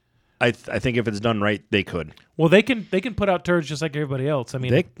 I think if it's done right, they could. Well, they can put out turds just like everybody else. I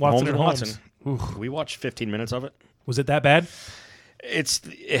mean, Watson and Holmes. We watched 15 minutes of it. Was it that bad?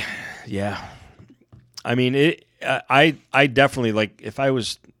 Yeah. I mean, I definitely, like, if I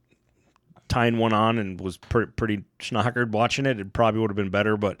was tying one on and was pretty schnockered watching it, it probably would have been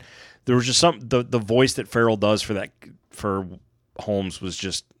better. But there was just the voice that Farrell does for Holmes was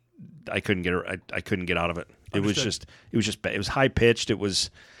just, I couldn't get out of it. It was just bad. It was high pitched. It was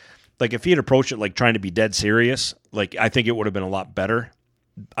like, if he had approached it like trying to be dead serious, like, I think it would have been a lot better.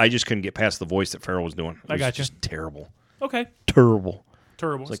 I just couldn't get past the voice that Farrell was doing. It was got you. Just terrible. Okay. Terrible.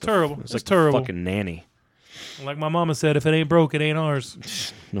 Terrible. It's terrible. It's like terrible. terrible. Fucking nanny. Like my mama said, if it ain't broke, it ain't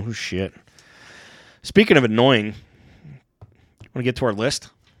ours. No shit. Speaking of annoying, you want to get to our list?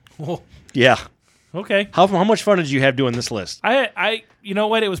 Well, Yeah. okay. How much fun did you have doing this list? I you know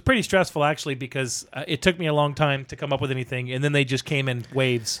what? It was pretty stressful actually because it took me a long time to come up with anything, and then they just came in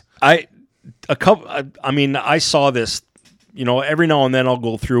waves. I saw this. You know, every now and then I'll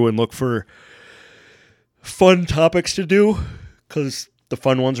go through and look for fun topics to do because the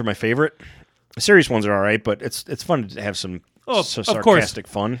fun ones are my favorite. The serious ones are all right, but it's fun to have some sarcastic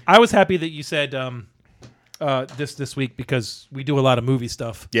fun. I was happy that you said this week because we do a lot of movie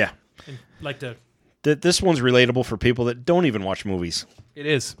stuff. Yeah. And like to. This one's relatable for people that don't even watch movies. It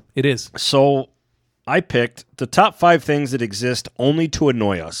is. It is. So I picked the top 5 things that exist only to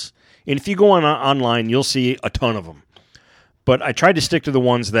annoy us. And if you go online, you'll see a ton of them. But I tried to stick to the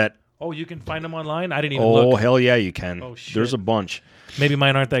ones that... Oh, you can find them online? I didn't even look. Oh, hell yeah, you can. Oh, shit. There's a bunch. Maybe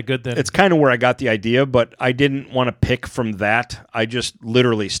mine aren't that good then. It's kind of where I got the idea, but I didn't want to pick from that. I just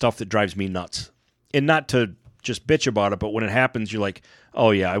literally stuff that drives me nuts. And not to just bitch about it, but when it happens, you're like,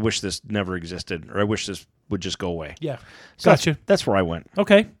 oh yeah, I wish this never existed, or I wish this would just go away. Yeah. So Gotcha. That's where I went.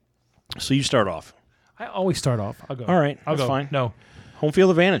 Okay. So you start off. I always start off. I'll go. All right, I'll that's go. fine. No. Home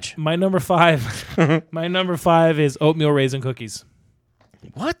field advantage. My number 5. My number 5 is oatmeal raisin cookies.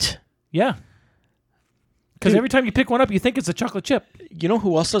 What? Yeah. Because Dude. every time you pick one up, you think it's a chocolate chip. You know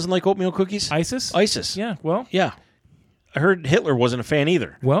who else doesn't like oatmeal cookies? ISIS? ISIS. Yeah, well. Yeah. I heard Hitler wasn't a fan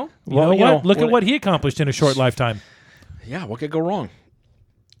either. Well, you Well, know you what? know, Look at when- what he accomplished in a short lifetime. Yeah, what could go wrong?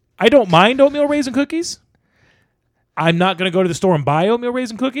 I don't mind oatmeal raisin cookies. I'm not going to go to the store and buy oatmeal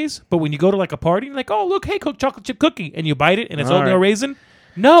raisin cookies, but when you go to like a party, you're like, oh, look, hey, cook chocolate chip cookie, and you bite it and it's All oatmeal right. raisin.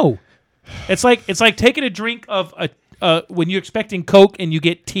 No. It's like taking a drink of when you're expecting Coke and you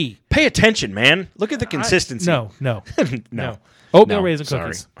get tea. Pay attention, man. Look at the consistency. No. No. Oatmeal No, raisin sorry.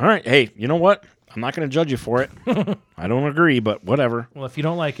 cookies. All right. Hey, you know what? I'm not going to judge you for it. I don't agree, but whatever. Well, if you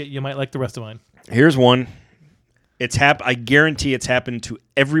don't like it, you might like the rest of mine. Here's one. I guarantee it's happened to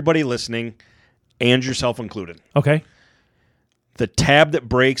everybody listening, and yourself included. Okay. The tab that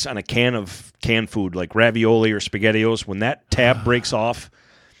breaks on a can of canned food, like ravioli or SpaghettiOs, when that tab breaks off,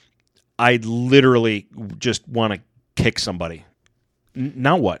 I literally just want to kick somebody.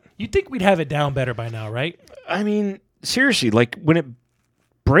 Now what? You'd think we'd have it down better by now, right? I mean, seriously, like when it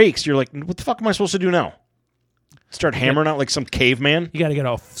breaks, you're like, what the fuck am I supposed to do now? Start hammering out like some caveman? You got to get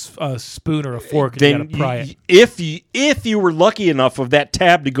a spoon or a fork and Then you got to pry it. if you were lucky enough of that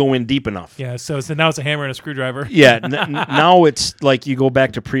tab to go in deep enough. Yeah, so now it's a hammer and a screwdriver. Yeah, now it's like you go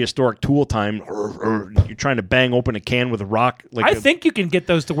back to prehistoric tool time. You're trying to bang open a can with a rock. I think you can get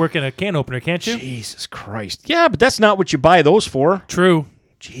those to work in a can opener, can't you? Jesus Christ. Yeah, but that's not what you buy those for. True.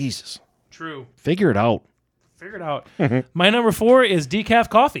 Jesus. True. Figure it out. Figure it out. My number 4 is decaf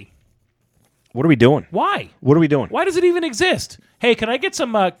coffee. What are we doing? Why? What are we doing? Why does it even exist? Hey, can I get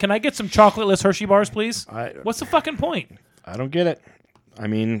some chocolateless Hershey bars, please? I- What's the fucking point? I don't get it. I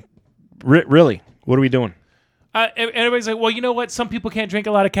mean, really, what are we doing? Everybody's like, well, you know what? Some people can't drink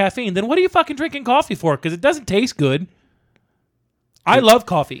a lot of caffeine. Then what are you fucking drinking coffee for? Because it doesn't taste good. I love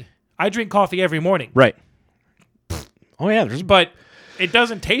coffee. I drink coffee every morning. Right. Oh, yeah. But it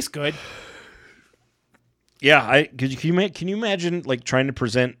doesn't taste good. Yeah, can you imagine like trying to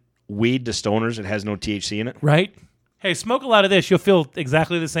present weed to stoners that has no THC in it? Right? Hey, smoke a lot of this. You'll feel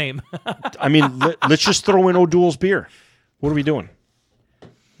exactly the same. I mean, let's just throw in O'Doul's beer. What are we doing?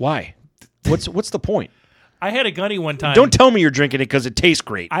 Why? What's the point? I had a gunny one time. Don't tell me you're drinking it because it tastes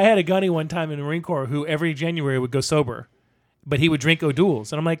great. I had a gunny one time in the Marine Corps who every January would go sober, but he would drink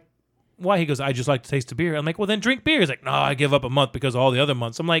O'Doul's. And I'm like, why? He goes, I just like to taste the beer. I'm like, well, then drink beer. He's like, no, I give up a month because of all the other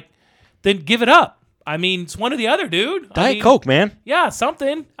months. I'm like, then give it up. I mean, it's one or the other, dude. Diet Coke, man. Yeah,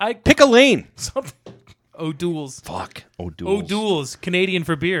 something. Pick a lane. Something. O'Doul's. Fuck. O'Doul's. O'Doul's, Canadian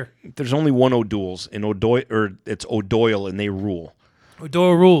for beer. There's only one O'Doul's, and it's O'Doyle, and they rule.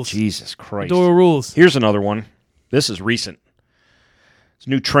 O'Doyle rules. Jesus Christ. O'Doyle rules. Here's another one. This is recent. It's a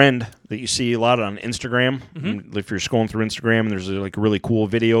new trend that you see a lot on Instagram. Mm-hmm. If you're scrolling through Instagram and there's like really cool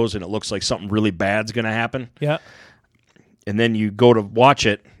videos and it looks like something really bad's going to happen. Yeah. And then you go to watch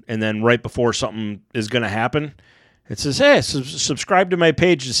it, and then right before something is going to happen, it says, hey, subscribe to my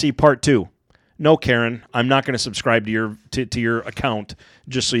page to see part 2. No, Karen, I'm not going to subscribe to your account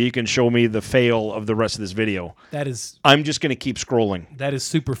just so you can show me the fail of the rest of this video. I'm just going to keep scrolling. That is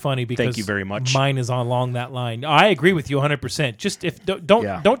super funny because thank you very much. Mine is along that line. I agree with you 100%. Just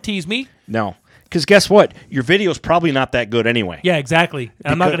don't tease me. No, because guess what? Your video's probably not that good anyway. Yeah, exactly.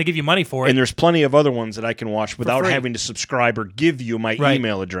 And I'm not going to give you money for it. And there's plenty of other ones that I can watch without having to subscribe or give you my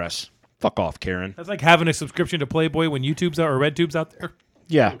email address. Fuck off, Karen. That's like having a subscription to Playboy when YouTube's out or RedTube's out there.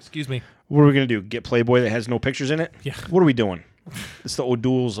 Yeah. Oh, excuse me. What are we going to do? Get Playboy that has no pictures in it? Yeah. What are we doing? It's the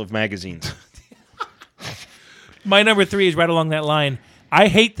O'Doul's of magazines. My number 3 is right along that line. I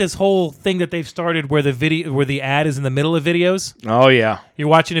hate this whole thing that they've started where the ad is in the middle of videos. Oh, yeah. You're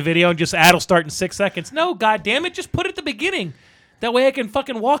watching a video and just ad will start in 6 seconds. No, God damn it, just put it at the beginning. That way I can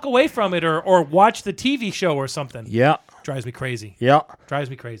fucking walk away from it or watch the TV show or something. Yeah. Drives me crazy. Yeah. Drives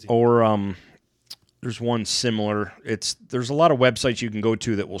me crazy. Or there's one similar. There's a lot of websites you can go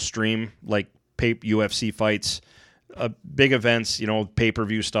to that will stream like UFC fights, big events,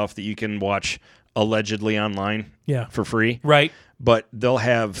 pay-per-view stuff that you can watch allegedly online for free. Right. But they'll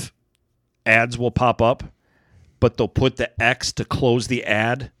have ads will pop up, but they'll put the X to close the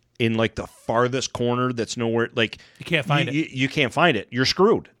ad in like the farthest corner that's nowhere. Like you can't find it. You can't find it. You're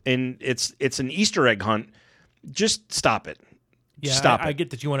screwed. And it's an Easter egg hunt. Just stop it. Yeah, stop it. I get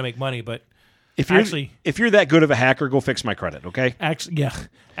that you want to make money, but if you're that good of a hacker, go fix my credit, okay?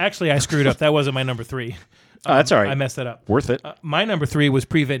 Actually, I screwed up. That wasn't my number 3. That's all right. I messed that up. Worth it. My number 3 was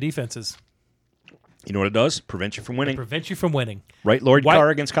prevent defenses. You know what it does? Prevent you from winning. Prevent you from winning. Right, Lloyd Carr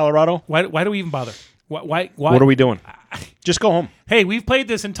against Colorado? Why do we even bother? Why? What are we doing? Just go home. Hey, we've played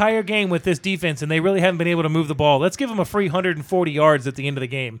this entire game with this defense, and they really haven't been able to move the ball. Let's give them a free 140 yards at the end of the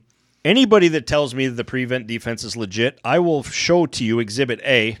game. Anybody that tells me that the prevent defense is legit, I will show to you Exhibit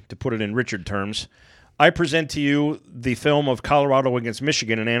A, to put it in Richard terms. I present to you the film of Colorado against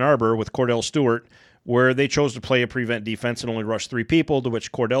Michigan in Ann Arbor with Cordell Stewart, where they chose to play a prevent defense and only rush 3 people, to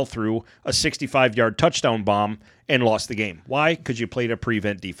which Cordell threw a 65-yard touchdown bomb and lost the game. Why? Because you played a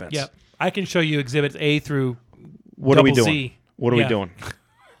prevent defense. Yeah, I can show you Exhibits A through What are we doing? Z. What are we doing?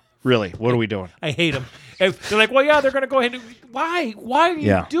 Really, what are we doing? I hate them. They're like, well, yeah, they're going to go ahead and... Why? Why are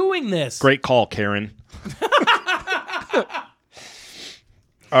you doing this? Great call, Karen.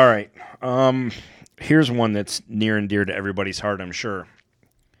 All right. Here's one that's near and dear to everybody's heart, I'm sure.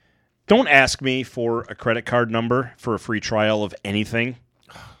 Don't ask me for a credit card number for a free trial of anything.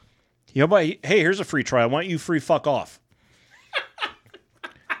 Hey, here's a free trial. Why don't you free fuck off?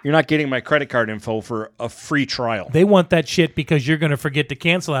 You're not getting my credit card info for a free trial. They want that shit because you're going to forget to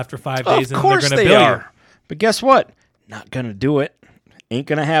cancel after 5 days, and they're going to bill you. But guess what? Not going to do it. Ain't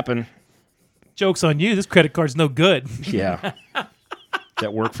going to happen. Joke's on you. This credit card's no good. Yeah.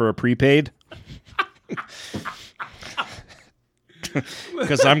 That work for a prepaid?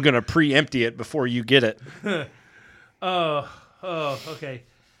 Because I'm going to pre-empty it before you get it. Okay.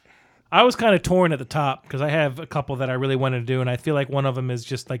 I was kind of torn at the top because I have a couple that I really wanted to do, and I feel like one of them is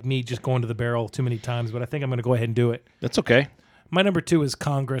just like me just going to the barrel too many times, but I think I'm going to go ahead and do it. That's okay. My number 2 is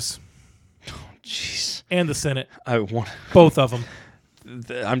Congress. Jeez. And the Senate. Both of them.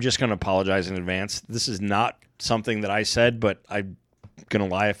 I'm just going to apologize in advance. This is not something that I said, but I'm going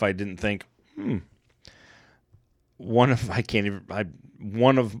to lie if I didn't think,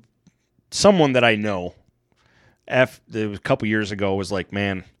 someone that I know, it was a couple years ago, was like,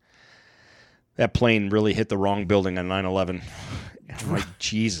 man, that plane really hit the wrong building on 9/11. I'm like,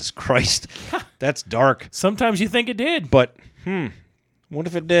 Jesus Christ, that's dark. Sometimes you think it did. But, what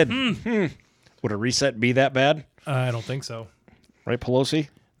if it did? Would a reset be that bad? I don't think so. Right, Pelosi?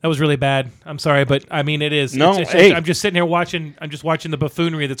 That was really bad. I'm sorry, but I mean, it is. No, I'm just sitting here watching. I'm just watching the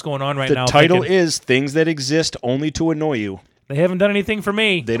buffoonery that's going on right now. The title is Things That Exist Only to Annoy You. They haven't done anything for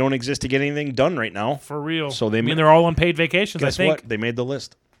me. They don't exist to get anything done right now. For real. So they're all on paid vacations, Guess I think. what? They made the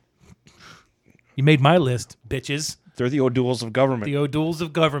list. You made my list, bitches. They're the O'Douls of government. The O'Douls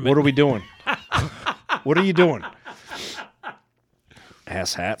of government. What are we doing? What are you doing?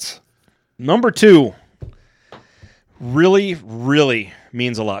 Ass hats. Number 2 really, really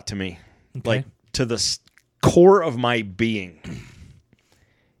means a lot to me. Okay. Like, to the core of my being.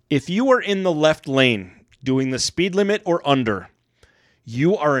 If you are in the left lane doing the speed limit or under,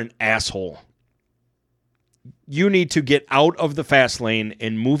 you are an asshole. You need to get out of the fast lane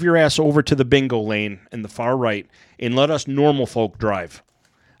and move your ass over to the bingo lane in the far right and let us normal folk drive.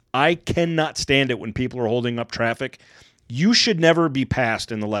 I cannot stand it when people are holding up traffic. You should never be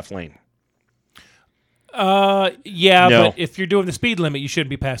passed in the left lane. Yeah, No. but if you're doing the speed limit, you shouldn't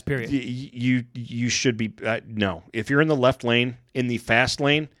be past, period. You should be no. If you're in the left lane, in the fast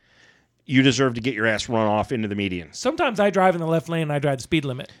lane, you deserve to get your ass run off into the median. Sometimes I drive in the left lane and I drive the speed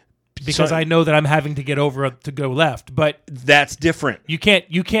limit because I know that I'm having to get over to go left. But that's different. you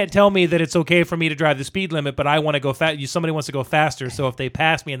can't tell me that it's okay for me to drive the speed limit, but I want to go fast. Somebody wants to go faster, so if they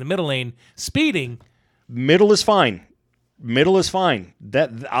pass me in the middle lane speeding, Middle is fine. Middle is fine.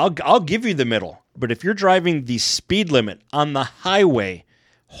 That I'll give you the middle. But if you're driving the speed limit on the highway,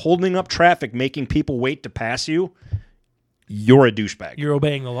 holding up traffic, making people wait to pass you, you're a douchebag. you're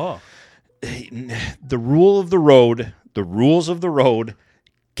obeying the law. The rules of the road,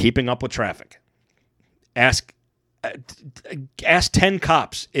 keeping up with traffic. Ask 10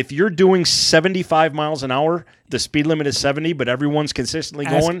 cops. If you're doing 75 miles an hour, the speed limit is 70, but everyone's consistently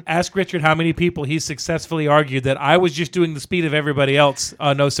going. Ask Richard how many people he's successfully argued that I was just doing the speed of everybody else.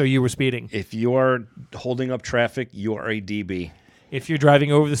 No, sir, you were speeding. If you are holding up traffic, you are a DB. If you're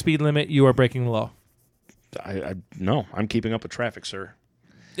driving over the speed limit, you are breaking the law. No, I'm keeping up with traffic, sir.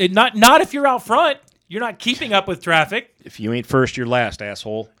 Not if you're out front. You're not keeping up with traffic. If you ain't first, you're last,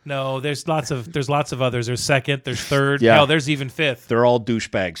 asshole. No, there's lots of others. There's second, there's third. Yeah. Hell, there's even fifth. They're all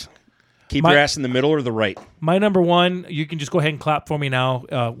douchebags. Keep your ass in the middle or the right. My number one, you can just go ahead and clap for me now,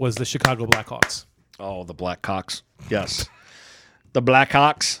 was the Chicago Blackhawks. Oh, the Blackhawks. Yes. The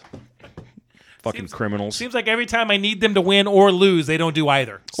Blackhawks. Fucking criminals. Seems like every time I need them to win or lose, they don't do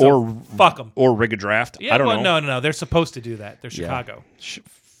either. So Or fuck them. Or rig a draft. Yeah, I don't know. No. They're supposed to do that. They're Chicago.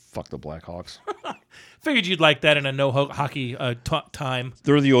 Fuck the Blackhawks. Figured you'd like that in a no hockey time.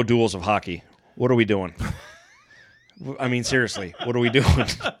 They're the O'Douls of hockey. What are we doing? I mean, seriously, what are we doing?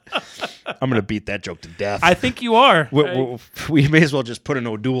 I'm going to beat that joke to death. I think you are. We may as well just put an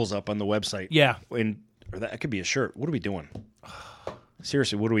O'Douls up on the website. Yeah. Or that could be a shirt. What are we doing?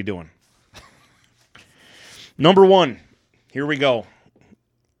 Seriously, what are we doing? Number one. Here we go.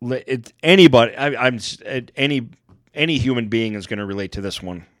 Anybody, any human being is going to relate to this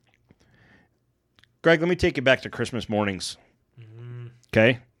one. Greg, let me take you back to Christmas mornings.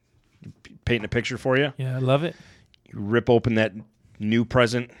 Okay? Painting a picture for you. Yeah, I love it. You rip open that new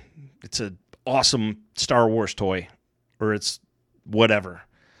present. It's an awesome Star Wars toy. Or it's whatever.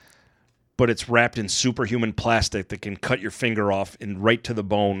 But it's wrapped in superhuman plastic that can cut your finger off and right to the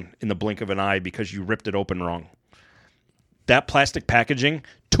bone in the blink of an eye because you ripped it open wrong. That plastic packaging,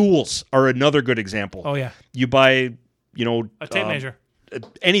 tools are another good example. Oh, yeah. You buy, A tape measure.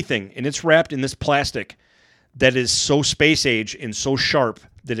 Anything, and it's wrapped in this plastic that is so space age and so sharp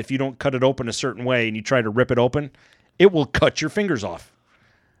that if you don't cut it open a certain way and you try to rip it open, it will cut your fingers off.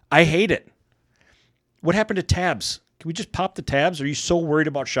 I hate it. What happened to tabs? Can we just pop the tabs? Are you so worried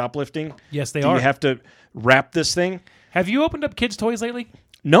about shoplifting? Yes, they Do are. you have to wrap this thing? Have you opened up kids' toys lately?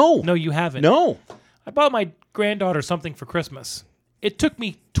 No. No, you haven't. No. I bought my granddaughter something for Christmas. It took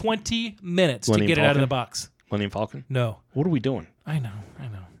me 20 minutes to Millennium get it out of Falcon? the box. Millennium Falcon? No. What are we doing? I know.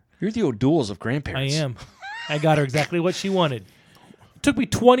 You're the O'Douls of I grandparents. am. I got her exactly what she wanted. It took me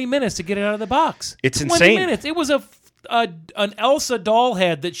 20 minutes to get it out of the box. It's 20 insane. minutes. It was an Elsa doll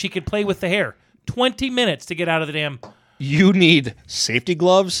head that she could play with the hair. 20 minutes to get out of the damn... You need safety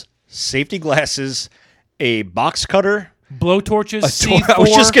gloves, safety glasses, a box cutter, Blow torches, C4. I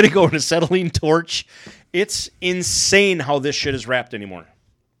was just going to go in acetylene torch. It's insane how this shit is wrapped anymore.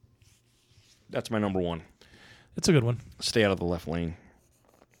 That's my number one. It's a good one. Stay out of the left lane.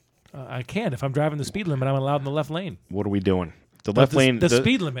 I can't. If I'm driving the speed limit, I'm allowed in the left lane. What are we doing? The left lane. The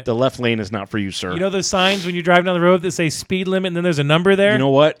speed limit. The left lane is not for you, sir. You know those signs when you're driving down the road that say speed limit and then there's a number there? You know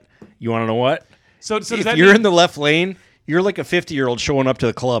what? You want to know what? So does If that you're mean, in the left lane, you're like a 50-year-old showing up to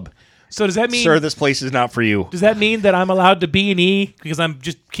the club. So does that mean... Sir, this place is not for you. Does that mean that I'm allowed to B&E because I'm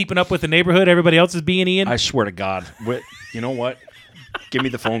just keeping up with the neighborhood everybody else is B&E in? I swear to God. You know what? Give me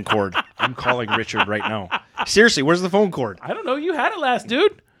the phone cord. I'm calling Richard right now. Seriously, where's the phone cord? I don't know. You had it last,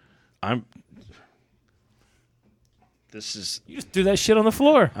 dude. This is... You just threw that shit on the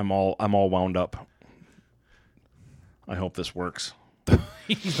floor. I'm all wound up. I hope this works.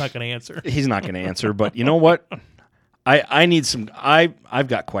 He's not going to answer. He's not going to answer, but you know what? I need some... I've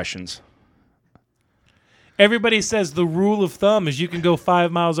got questions. Everybody says the rule of thumb is you can go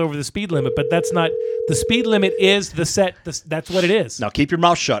 5 miles over the speed limit, but that's not the speed limit. Is the set? That's what it is. Now keep your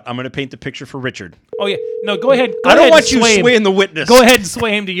mouth shut. I'm going to paint the picture for Richard. Oh yeah, no, go ahead. I don't want you swaying the witness. Go ahead and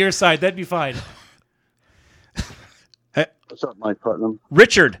sway him to your side. That'd be fine. What's up, Mike Putnam?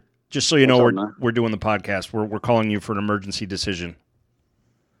 Richard, just so you know, What's up, we're doing the podcast. We're calling you for an emergency decision.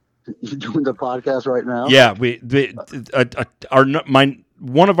 You doing the podcast right now? Yeah,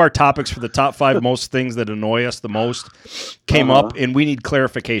 one of our topics for the top 5 most things that annoy us the most came up, and we need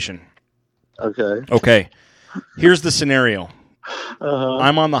clarification. Okay. Here's the scenario.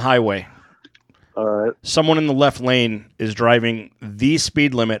 I'm on the highway. All right. Someone in the left lane is driving the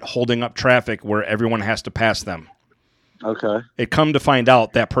speed limit, holding up traffic where everyone has to pass them. Okay. It come to find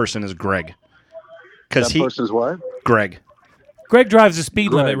out that person is Greg. That person's what? Greg. Greg drives the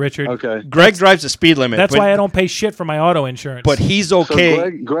speed limit, Richard. Okay. Greg drives the speed limit. That's why I don't pay shit for my auto insurance. But he's okay.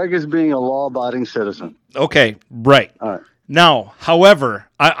 So Greg is being a law-abiding citizen. Okay, right. All right. Now, however,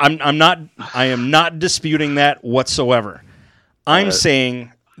 I am not disputing that whatsoever. I'm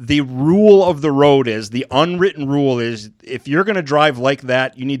saying the rule of the road is, the unwritten rule is, if you're going to drive like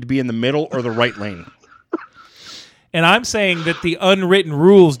that, you need to be in the middle or the right lane. And I'm saying that the unwritten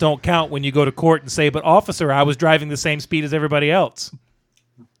rules don't count when you go to court and say, but officer, I was driving the same speed as everybody else.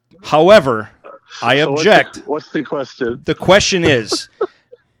 However, I object. What's the question? The question is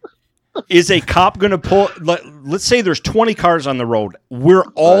a cop going to pull? Let's say there's 20 cars on the road. We're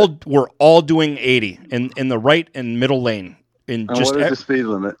all doing 80 in the right and middle lane. And what is the speed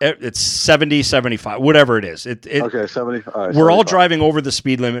limit? It's 70, 75, whatever it is. Okay, 70. All right, we're 75. all driving over the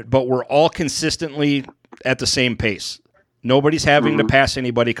speed limit, but we're all consistently at the same pace. Nobody's having to pass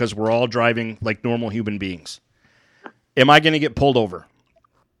anybody because we're all driving like normal human beings. Am I going to get pulled over?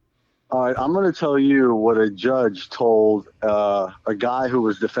 All right, I'm going to tell you what a judge told a guy who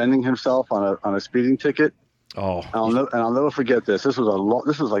was defending himself on a speeding ticket. Oh, and I'll never forget this. This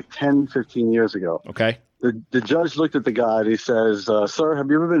was like 10, 15 years ago. Okay. The judge looked at the guy and he says, "Sir,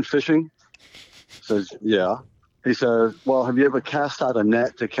 have you ever been fishing?" He says, "Yeah." He says, "Well, have you ever cast out a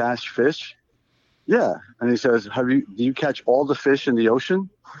net to catch fish?" "Yeah." And he says, do you catch all the fish in the ocean?"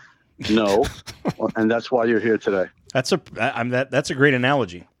 "No." "Well, and that's why you're here today." That's a great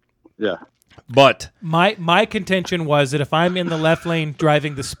analogy. Yeah. But my contention was that if I'm in the left lane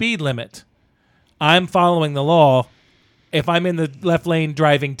driving the speed limit, I'm following the law. If I'm in the left lane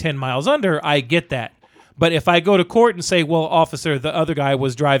driving 10 miles under, I get that. But if I go to court and say, well, officer, the other guy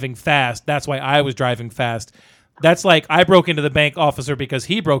was driving fast, that's why I was driving fast. That's like I broke into the bank, officer, because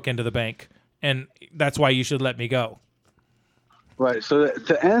he broke into the bank, and that's why you should let me go. Right. So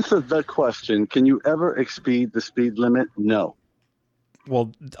to answer the question, can you ever exceed the speed limit? No.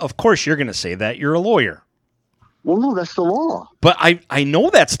 Well, of course you're going to say that. You're a lawyer. Well, no, that's the law. But I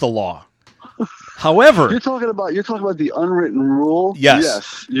know that's the law. However, you're talking about the unwritten rule. Yes.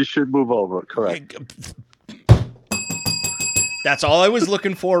 Yes, you should move over. Correct. That's all I was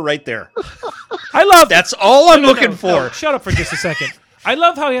looking for right there. That's all I'm looking for. No, shut up for just a second. I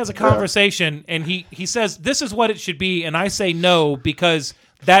love how he has a conversation and he says, this is what it should be. And I say no, because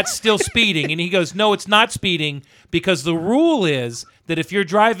that's still speeding. And he goes, no, it's not speeding, because the rule is that if you're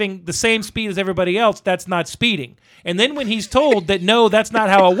driving the same speed as everybody else, that's not speeding. And then when he's told that, no, that's not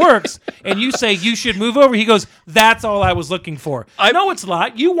how it works, and you say you should move over, he goes, that's all I was looking for. No, it's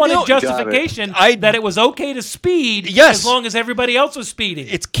not. You wanted justification that it was okay to speed as long as everybody else was speeding.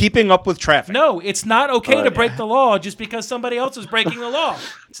 It's keeping up with traffic. No, it's not okay to break the law just because somebody else is breaking the law.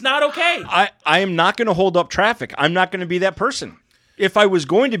 It's not okay. I am not going to hold up traffic. I'm not going to be that person. If I was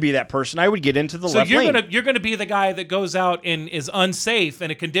going to be that person, I would get into the left lane. So you're gonna be the guy that goes out and is unsafe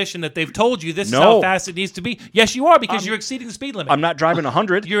in a condition that they've told you this is how fast it needs to be. Yes, you are, because you're exceeding the speed limit. I'm not driving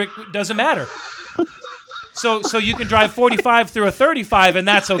 100. It doesn't matter. So you can drive 45 through a 35, and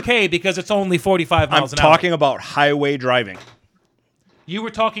that's okay because it's only 45 miles an hour. I'm talking about highway driving. You were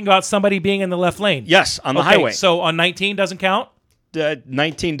talking about somebody being in the left lane. Yes, on the highway. So on 19 doesn't count?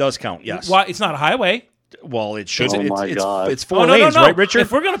 19 does count, yes. Why? It's not a highway. Well, it should. Oh my God. It's four lanes, right, Richard?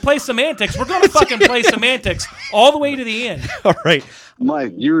 If we're going to play semantics, we're going to fucking play semantics all the way to the end. All right.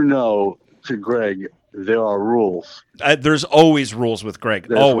 Mike, to Greg, there are rules. There's always rules with Greg.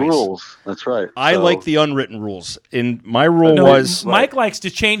 There's always rules. That's right. I like the unwritten rules. And my rule was... Mike likes to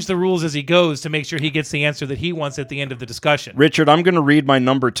change the rules as he goes to make sure he gets the answer that he wants at the end of the discussion. Richard, I'm going to read my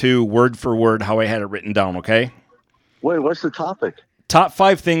number 2 word for word how I had it written down, okay? Wait, what's the topic? Top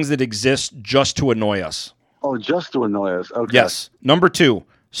 5 things that exist just to annoy us. Oh, just to annoy us. Okay. Yes. Number 2,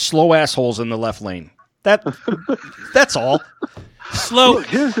 slow assholes in the left lane. That's all. Slow. Look,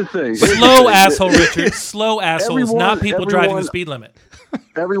 here's the thing. Slow asshole, Richard. Slow assholes, not people driving the speed limit.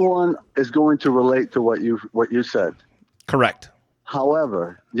 everyone is going to relate to what you said. Correct.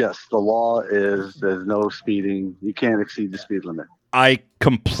 However, yes, the law is there's no speeding. You can't exceed the speed limit. I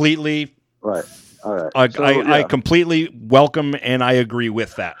completely Right. All right. I completely welcome and I agree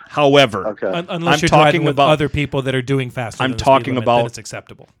with that. However, Okay. Unless you're driving with other people that are doing faster I'm than the talking speed limit, about then it's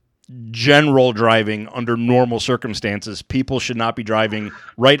acceptable. general driving under normal circumstances. People should not be driving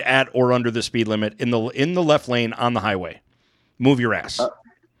right at or under the speed limit in the left lane on the highway. Move your ass.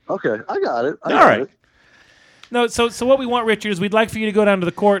 Okay, I got it. All right. No, so what we want, Richard, is we'd like for you to go down to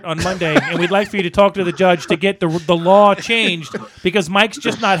the court on Monday, and we'd like for you to talk to the judge to get the law changed, because Mike's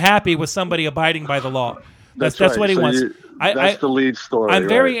just not happy with somebody abiding by the law. That's right. what he wants. That's the lead story. I'm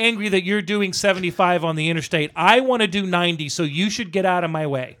very right. angry that you're doing 75 on the interstate. I want to do 90, so you should get out of my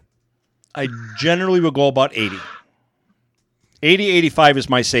way. I generally will go about 80. 80, 85 is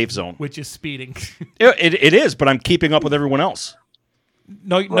my safe zone. Which is speeding. It is, but I'm keeping up with everyone else.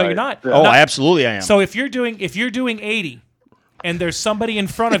 No, you're not. Yeah. Oh, No. absolutely I am. So if you're doing 80 and there's somebody in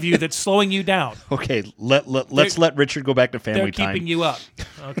front of you that's slowing you down, okay, let's let Richard go back to family they're time. keeping you up.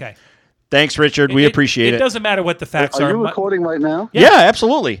 Okay. Thanks, Richard. We appreciate it. It doesn't matter what the facts Are are. you recording right now? Yeah,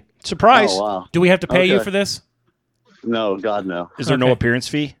 absolutely. Surprise. Oh, wow. Do we have to pay you Okay. for this? No, God, no. Is there no Okay. appearance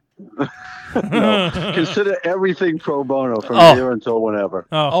fee? Consider everything pro bono from Oh. here until whenever.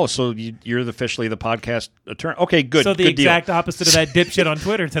 Oh, so you're officially the podcast attorney. Okay, good. So the good exact opposite of that dipshit on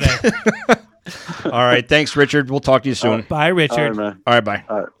Twitter today. deal. All right, thanks, Richard. We'll talk to you soon. Bye, All Richard. right, man. All right, bye.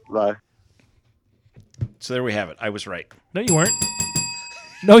 All right, bye. So there we have it. I was right. No, you weren't.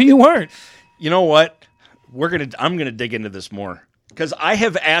 No, you weren't. You know what? I'm gonna dig into this more because I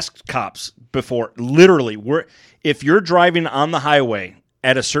have asked cops before. Literally, if you're driving on the highway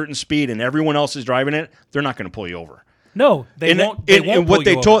at a certain speed and everyone else is driving it, they're not going to pull you over. No, they won't. They won't and what pull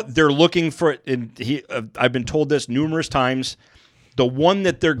they you told, over. they're looking for. And I've been told this numerous times. The one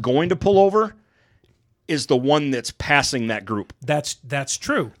that they're going to pull over is the one that's passing that group. That's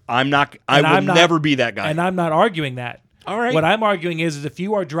true. I will never be that guy. And I'm not arguing that. All right. What I'm arguing is if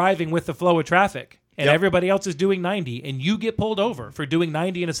you are driving with the flow of traffic and Yep. everybody else is doing 90 and you get pulled over for doing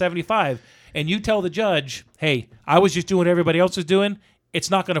 90 and a 75 and you tell the judge, hey, I was just doing what everybody else was doing, it's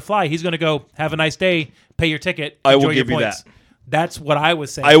not going to fly. He's going to go, have a nice day, pay your ticket, I will enjoy your give you points. that. That's what I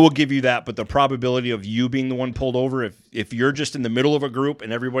was saying. I will give you that, but the probability of you being the one pulled over, if you're just in the middle of a group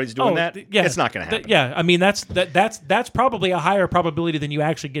and everybody's doing that, it's not going to happen. Yeah, I mean that's probably a higher probability than you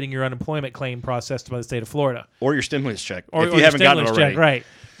actually getting your unemployment claim processed by the state of Florida Or your stimulus check, or if you your haven't gotten it stimulus already. check, right?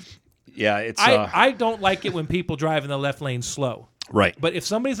 Yeah, it's I don't like it when people drive in the left lane slow. right. But if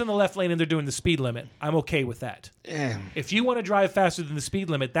somebody's in the left lane and they're doing the speed limit, I'm okay with that. If you want to drive faster than the speed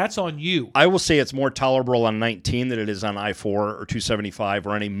limit, that's on you. I will say it's more tolerable on 19 than it is on I-4 or 275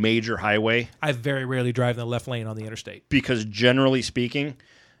 or any major highway I very rarely drive in the left lane on the interstate. because generally speaking,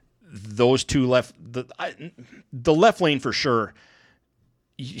 those two the left lane for sure,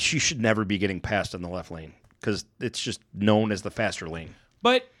 you should never be getting passed in the left lane because it's just known as the faster lane.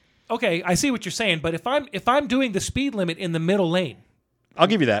 But okay, I see what you're saying. But if I'm doing the speed limit in the middle lane, I'll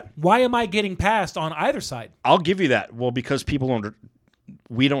give you that. why am I getting passed on either side? I'll give you that. Well, because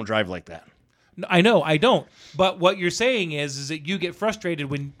we don't drive like that. I know, I don't. But what you're saying is that you get frustrated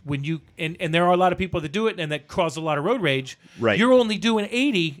when you and there are a lot of people that do it and that cause a lot of road rage. Right. You're only doing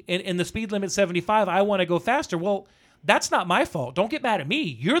 80 and the speed limit 75. I want to go faster. Well, that's not my fault. Don't get mad at me.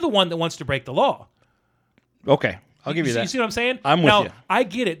 You're the one that wants to break the law. Okay, I'll give you that. You see what I'm saying? I'm with now, you. I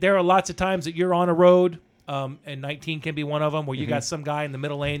get it. There are lots of times that you're on a road, and 19 can be one of them, where Mm-hmm. you got some guy in the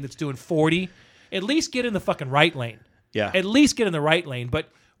middle lane that's doing 40. At least get in the fucking right lane. Yeah. At least get in the right lane. But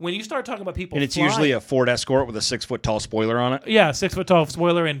when you start talking about people And it's flying- usually a Ford Escort with a 6-foot tall spoiler on it. Yeah, 6-foot tall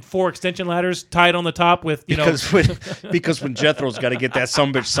spoiler and 4 extension ladders tied on the top with, Because when Jethro's got to get that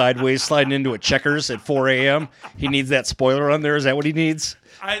sumbitch sideways sliding into a Checkers at 4 a.m., he needs that spoiler on there. Is that what he needs?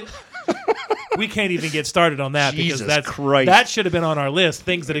 we can't even get started on that Jesus because Christ. that should have been on our list.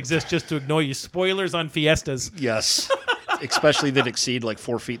 Things that exist just to ignore you. Spoilers on Fiestas. Yes. Especially that exceed like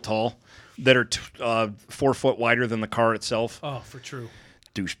 4 feet tall, that are 4 foot wider than the car itself. Oh, for true.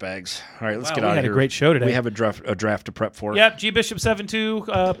 Douchebags. All right, let's Wow, get we out of had a here. great show today. We have a draft to prep for. Yep, G Bishop 72,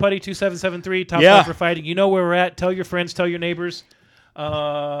 Putty 2773, Top Yeah. 5 for Fighting. You know where we're at. Tell your friends, tell your neighbors.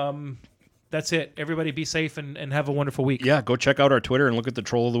 That's it. Everybody be safe and have a wonderful week. Yeah, go check out our Twitter and look at the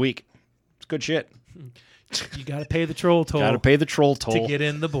Troll of the Week. It's good shit. You got to pay the troll toll Got to pay the troll toll. to get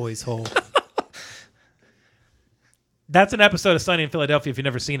in the boys' hole. That's an episode of Sunny in Philadelphia. If you've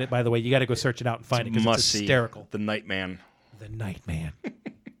never seen it, by the way, you got to go search it out and find it because Must it's see. hysterical. The Nightman. The Nightman.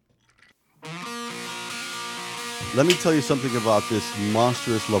 Let me tell you something about this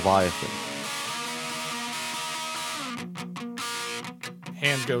monstrous Leviathan.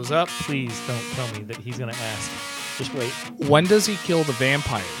 Hand goes up. Please don't tell me that he's going to ask. Just wait. When does he kill the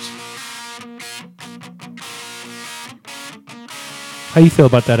vampires? How you feel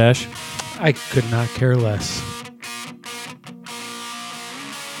about that, Ash? I could not care less.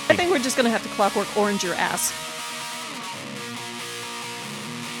 I think we're just going to have to Clockwork Orange your ass.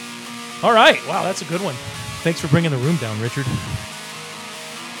 All right. Wow, that's a good one. Thanks for bringing the room down, Richard.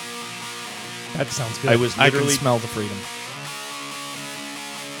 That sounds good. I can smell the freedom.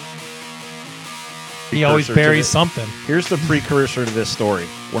 He always precursor to buries the- something. Here's the precursor to this story.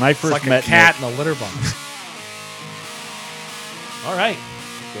 When I It's first like met a cat Nick, in a litter box. All right.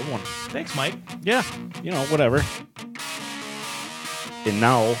 good one. Thanks, Mike. Yeah, whatever. And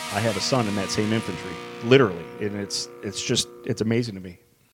now I have a son in that same infantry, literally, and it's amazing to me.